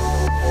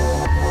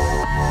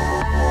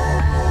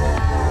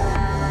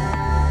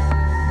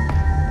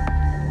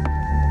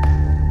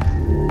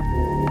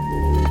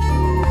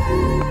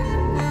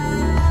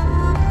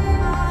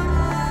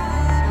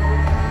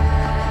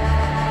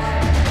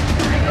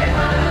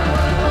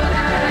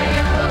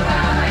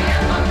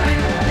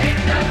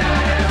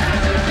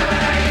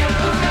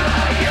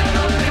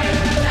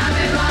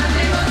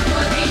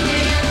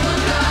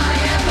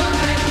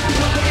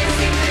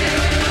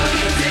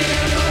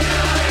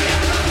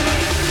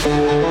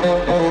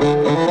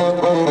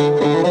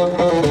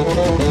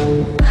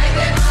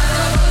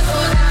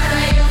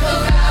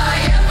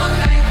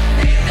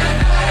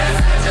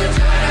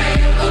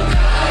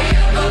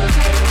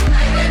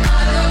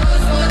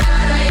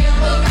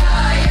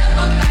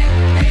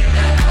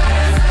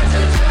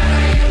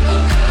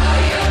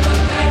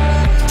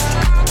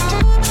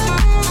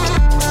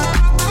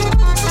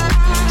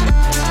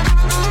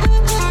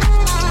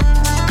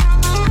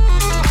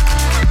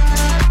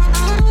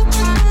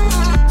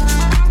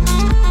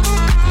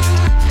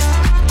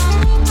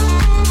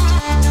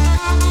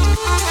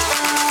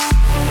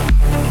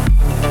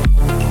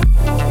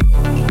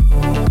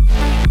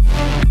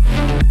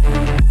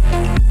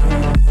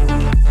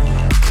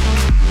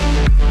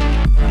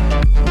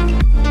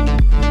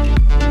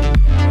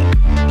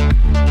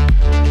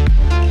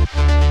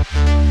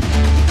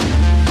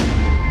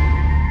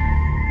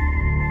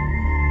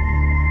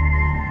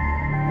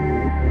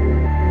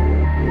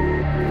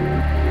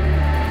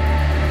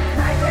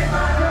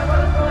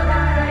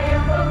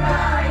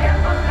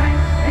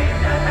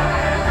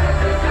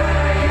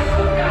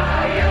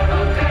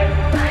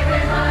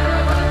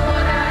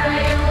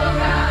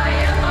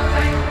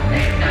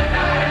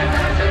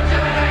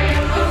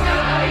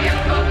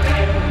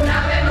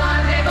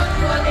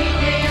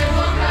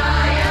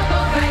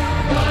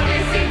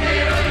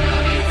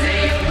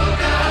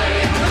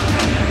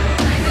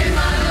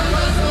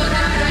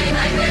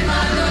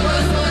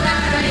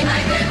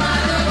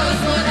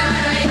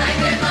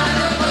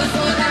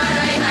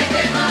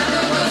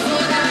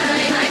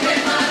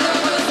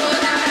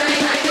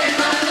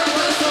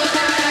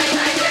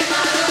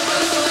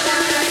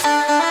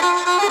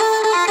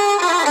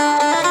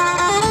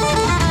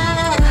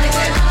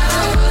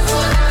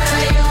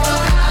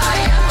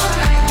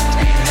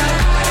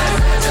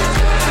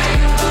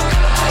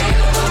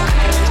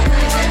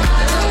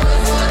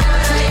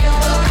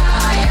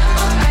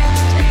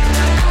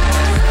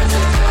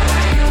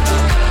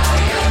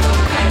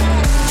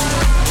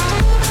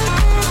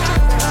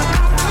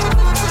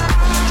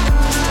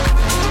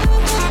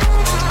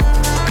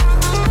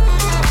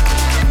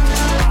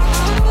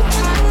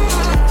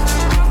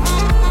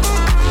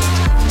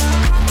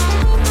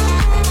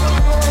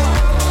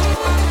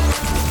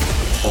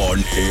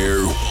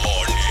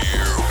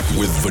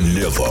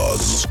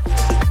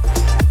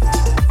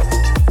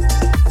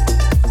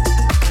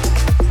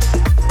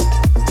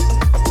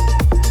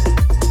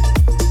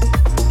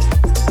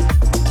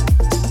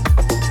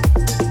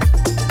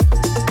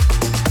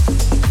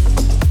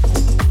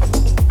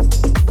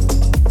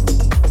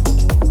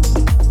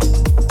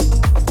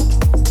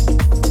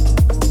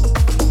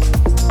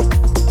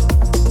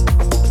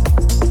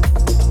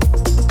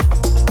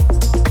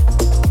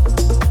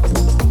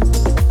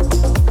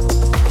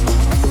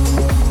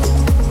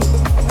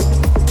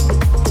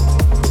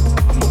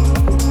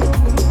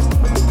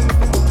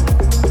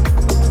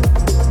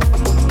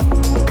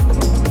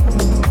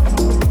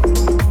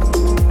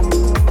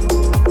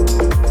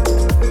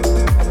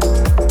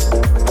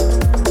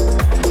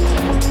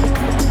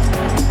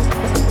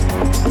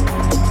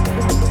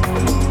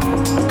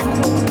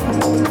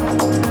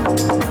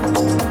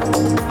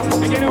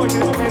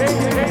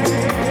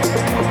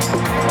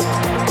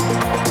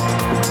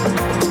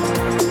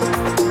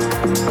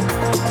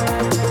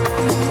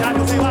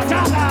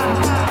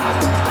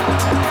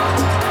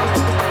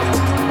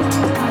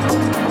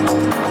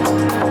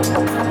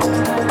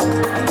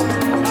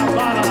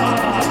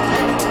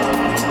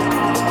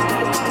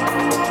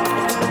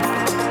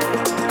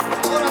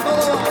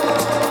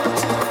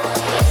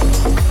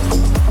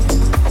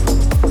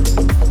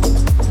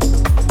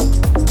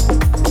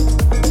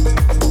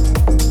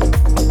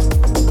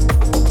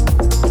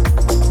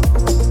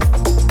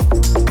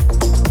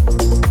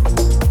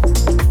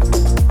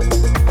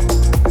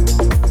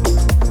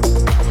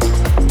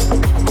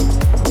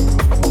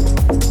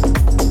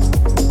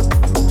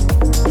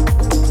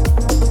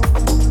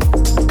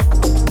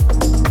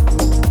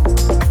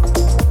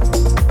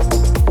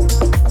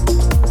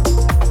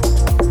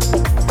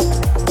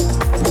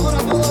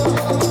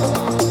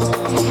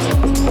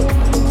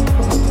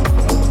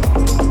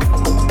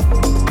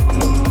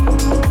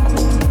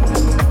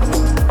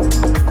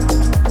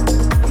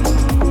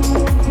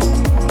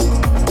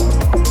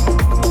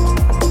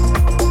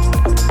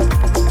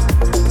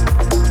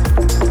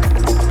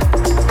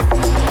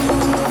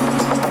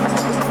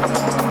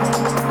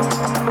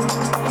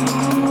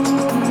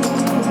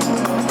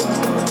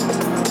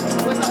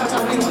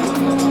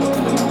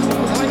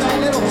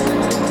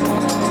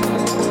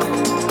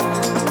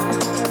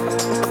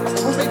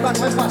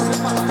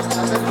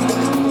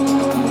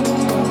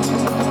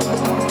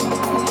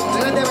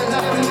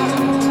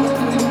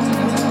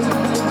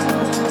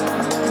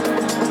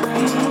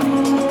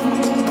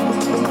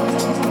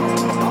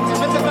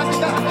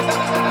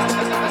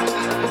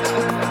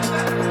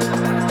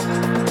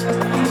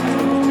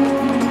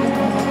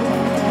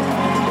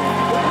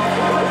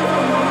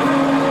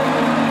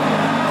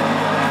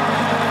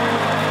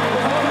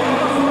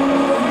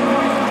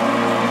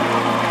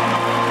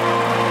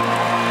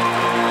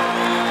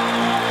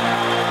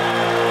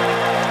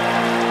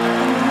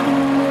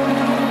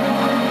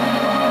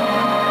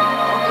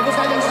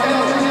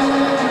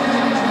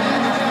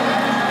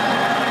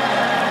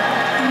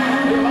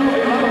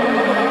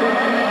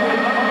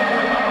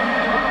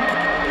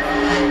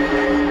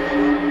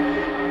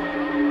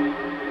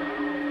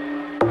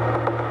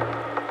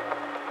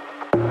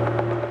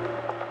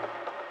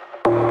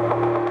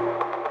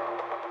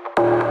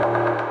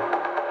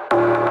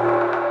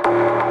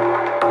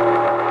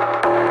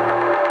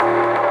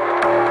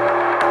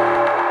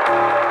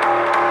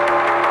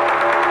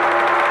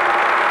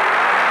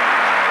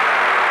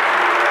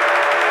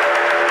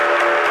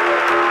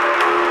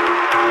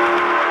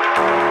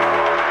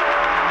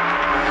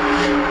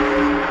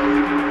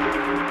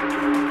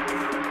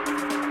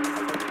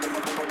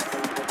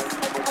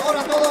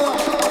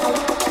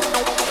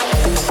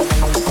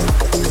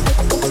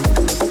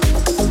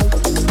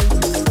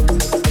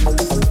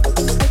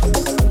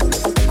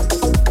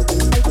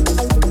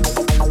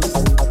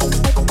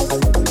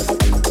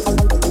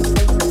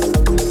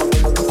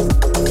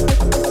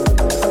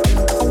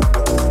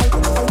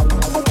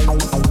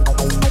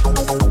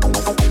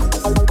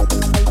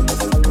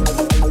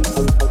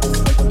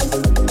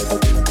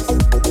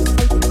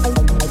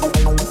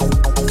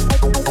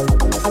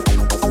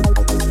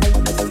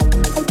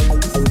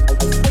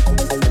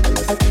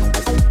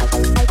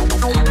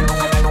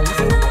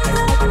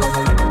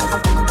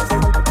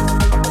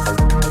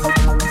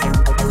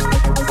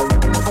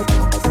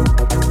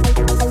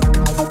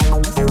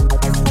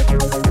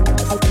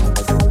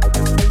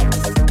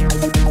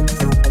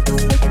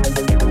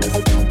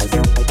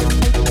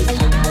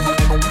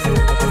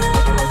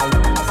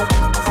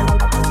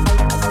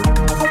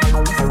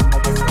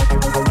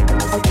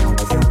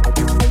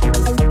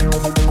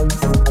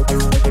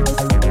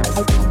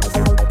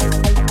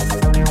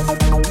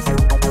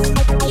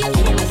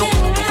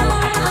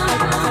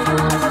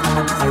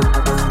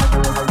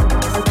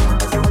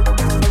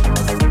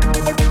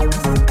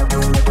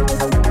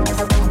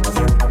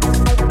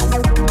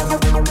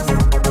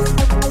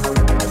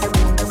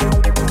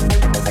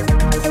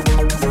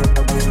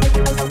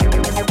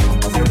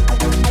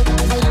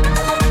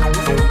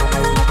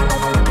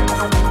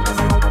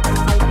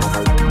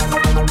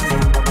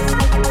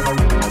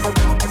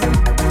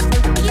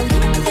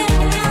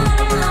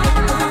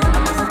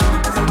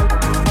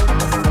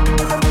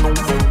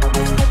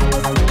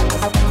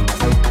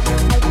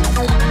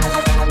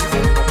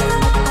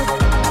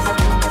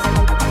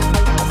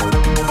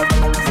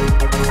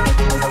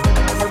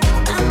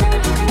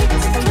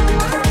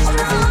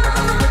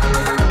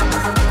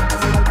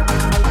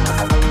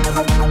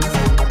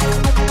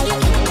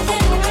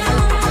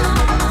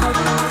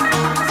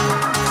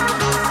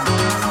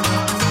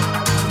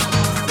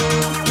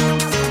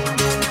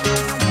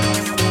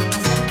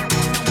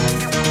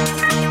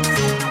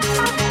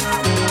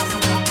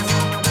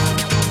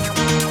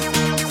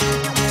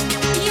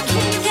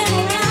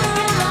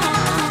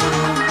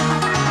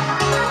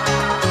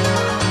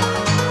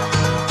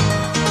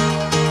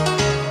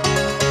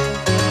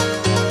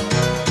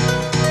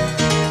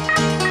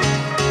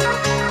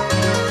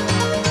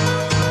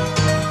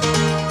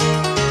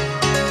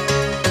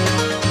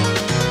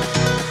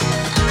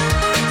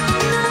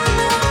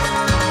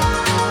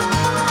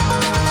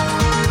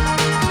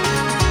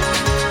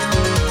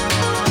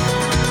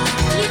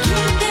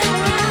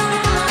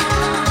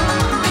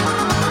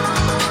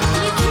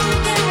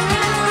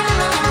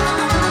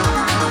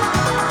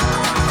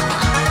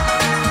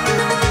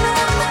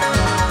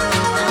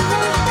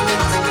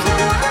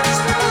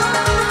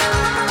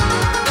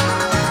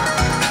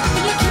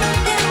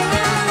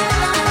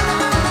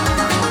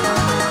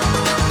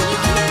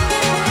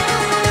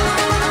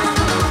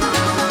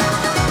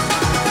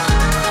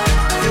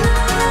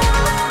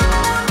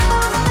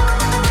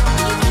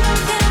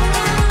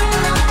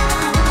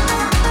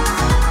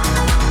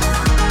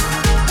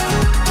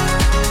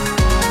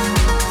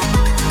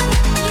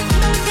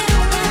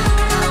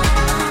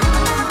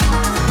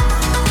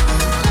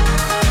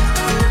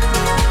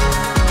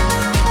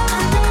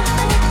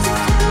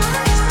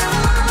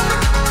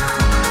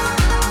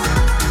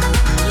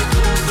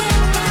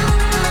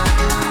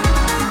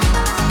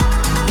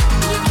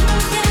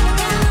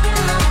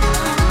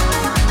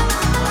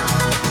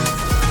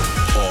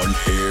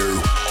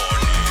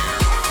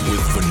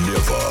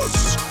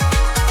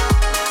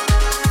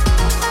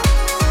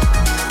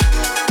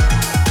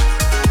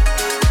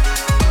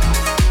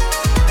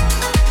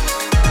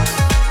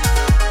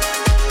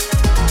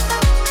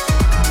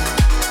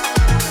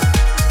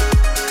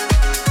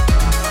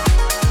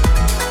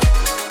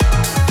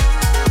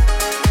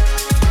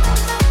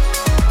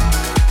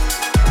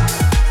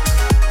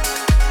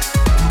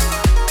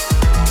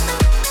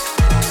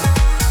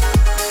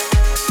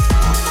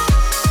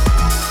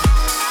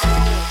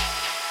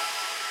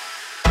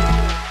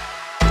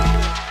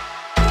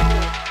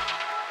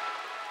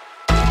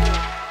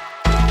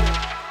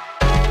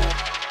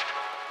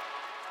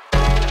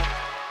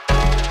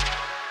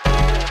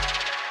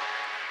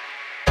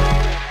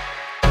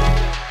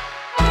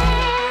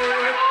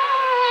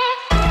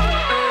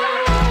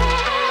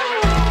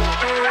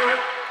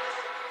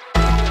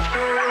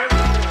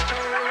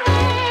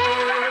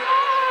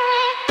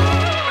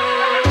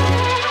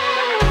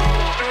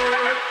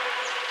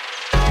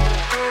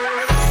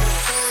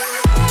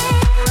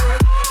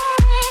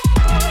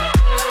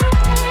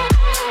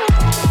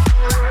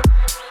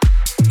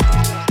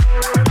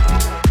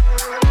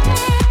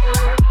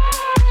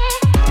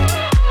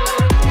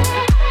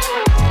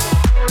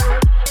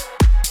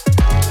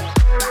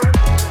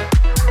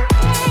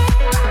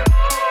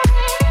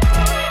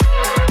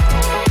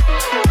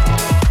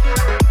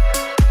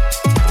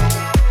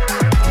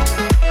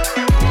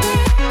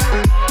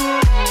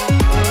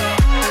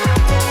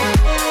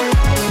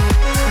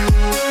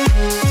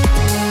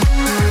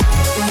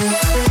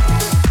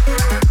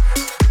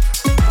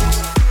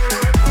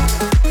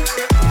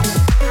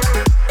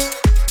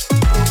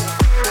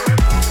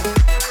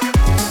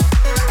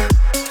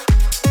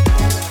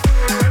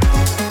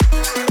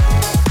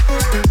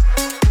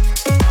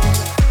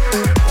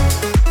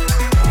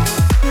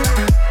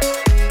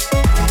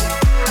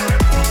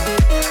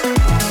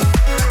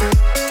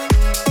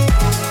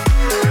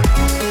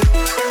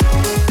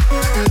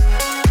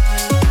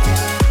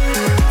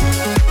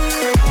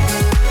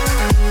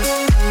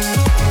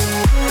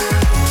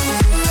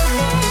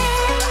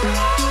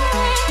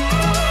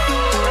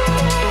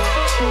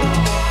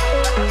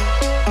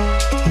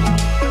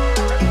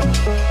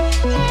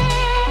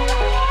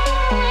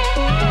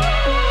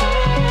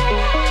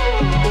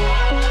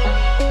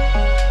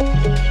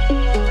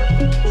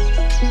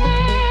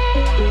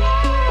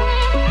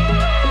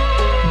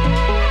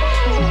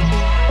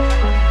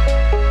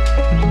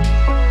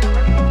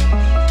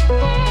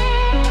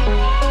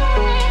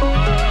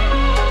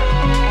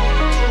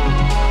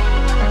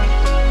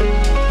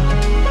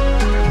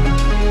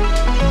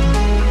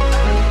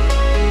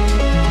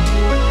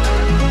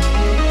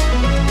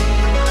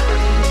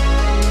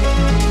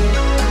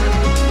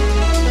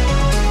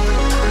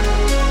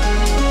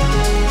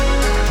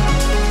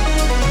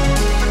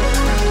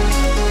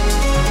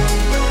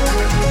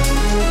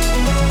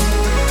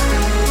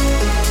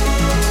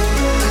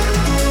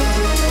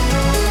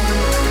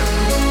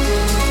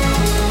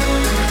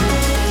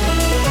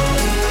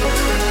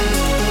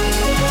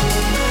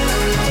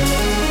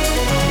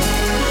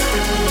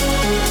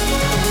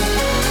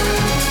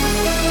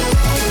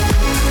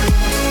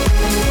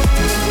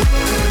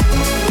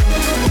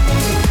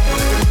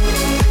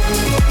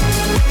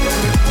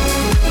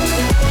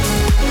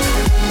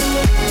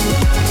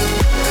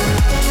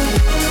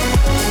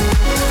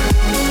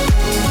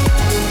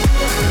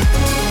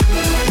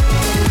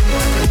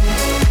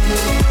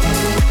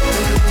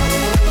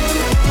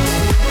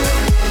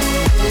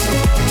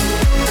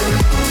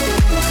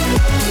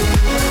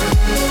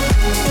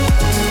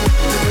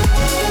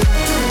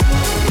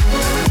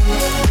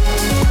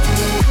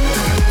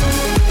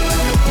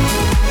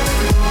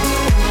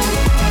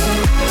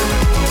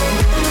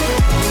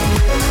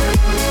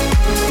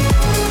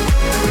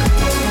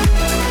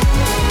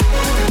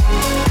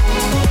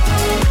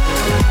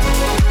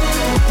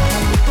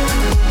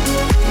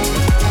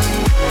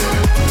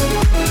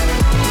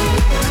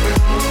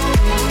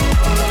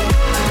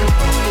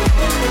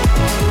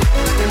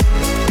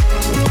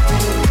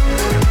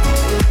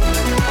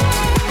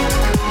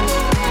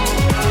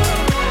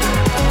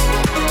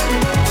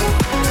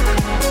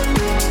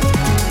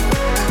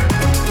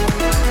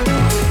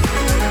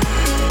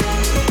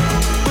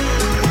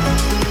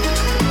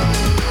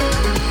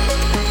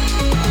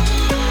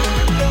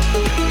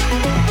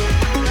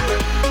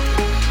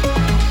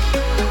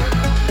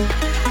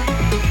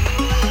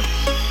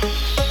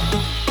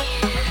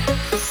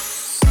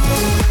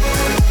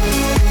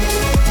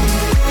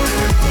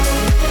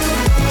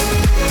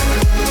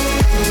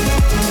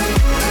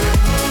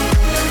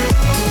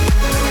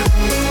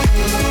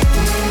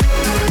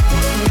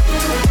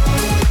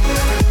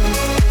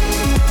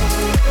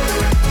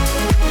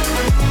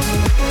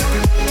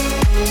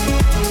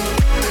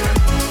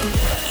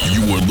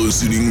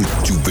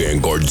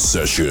 Vanguard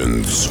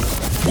Sessions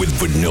with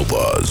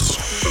Vanillas.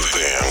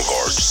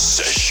 Vanguard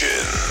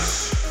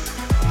Sessions.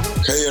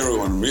 Hey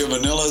everyone, we are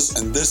Vanillas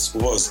and this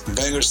was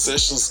Vanguard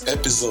Sessions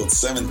episode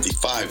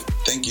 75.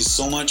 Thank you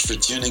so much for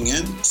tuning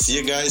in. See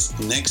you guys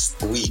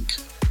next week.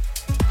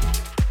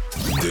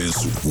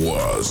 This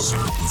was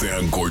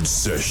Vanguard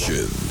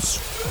Sessions.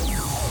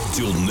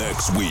 Till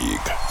next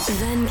week.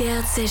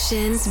 Vanguard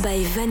Sessions by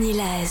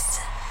Vanillas.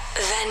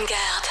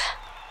 Vanguard.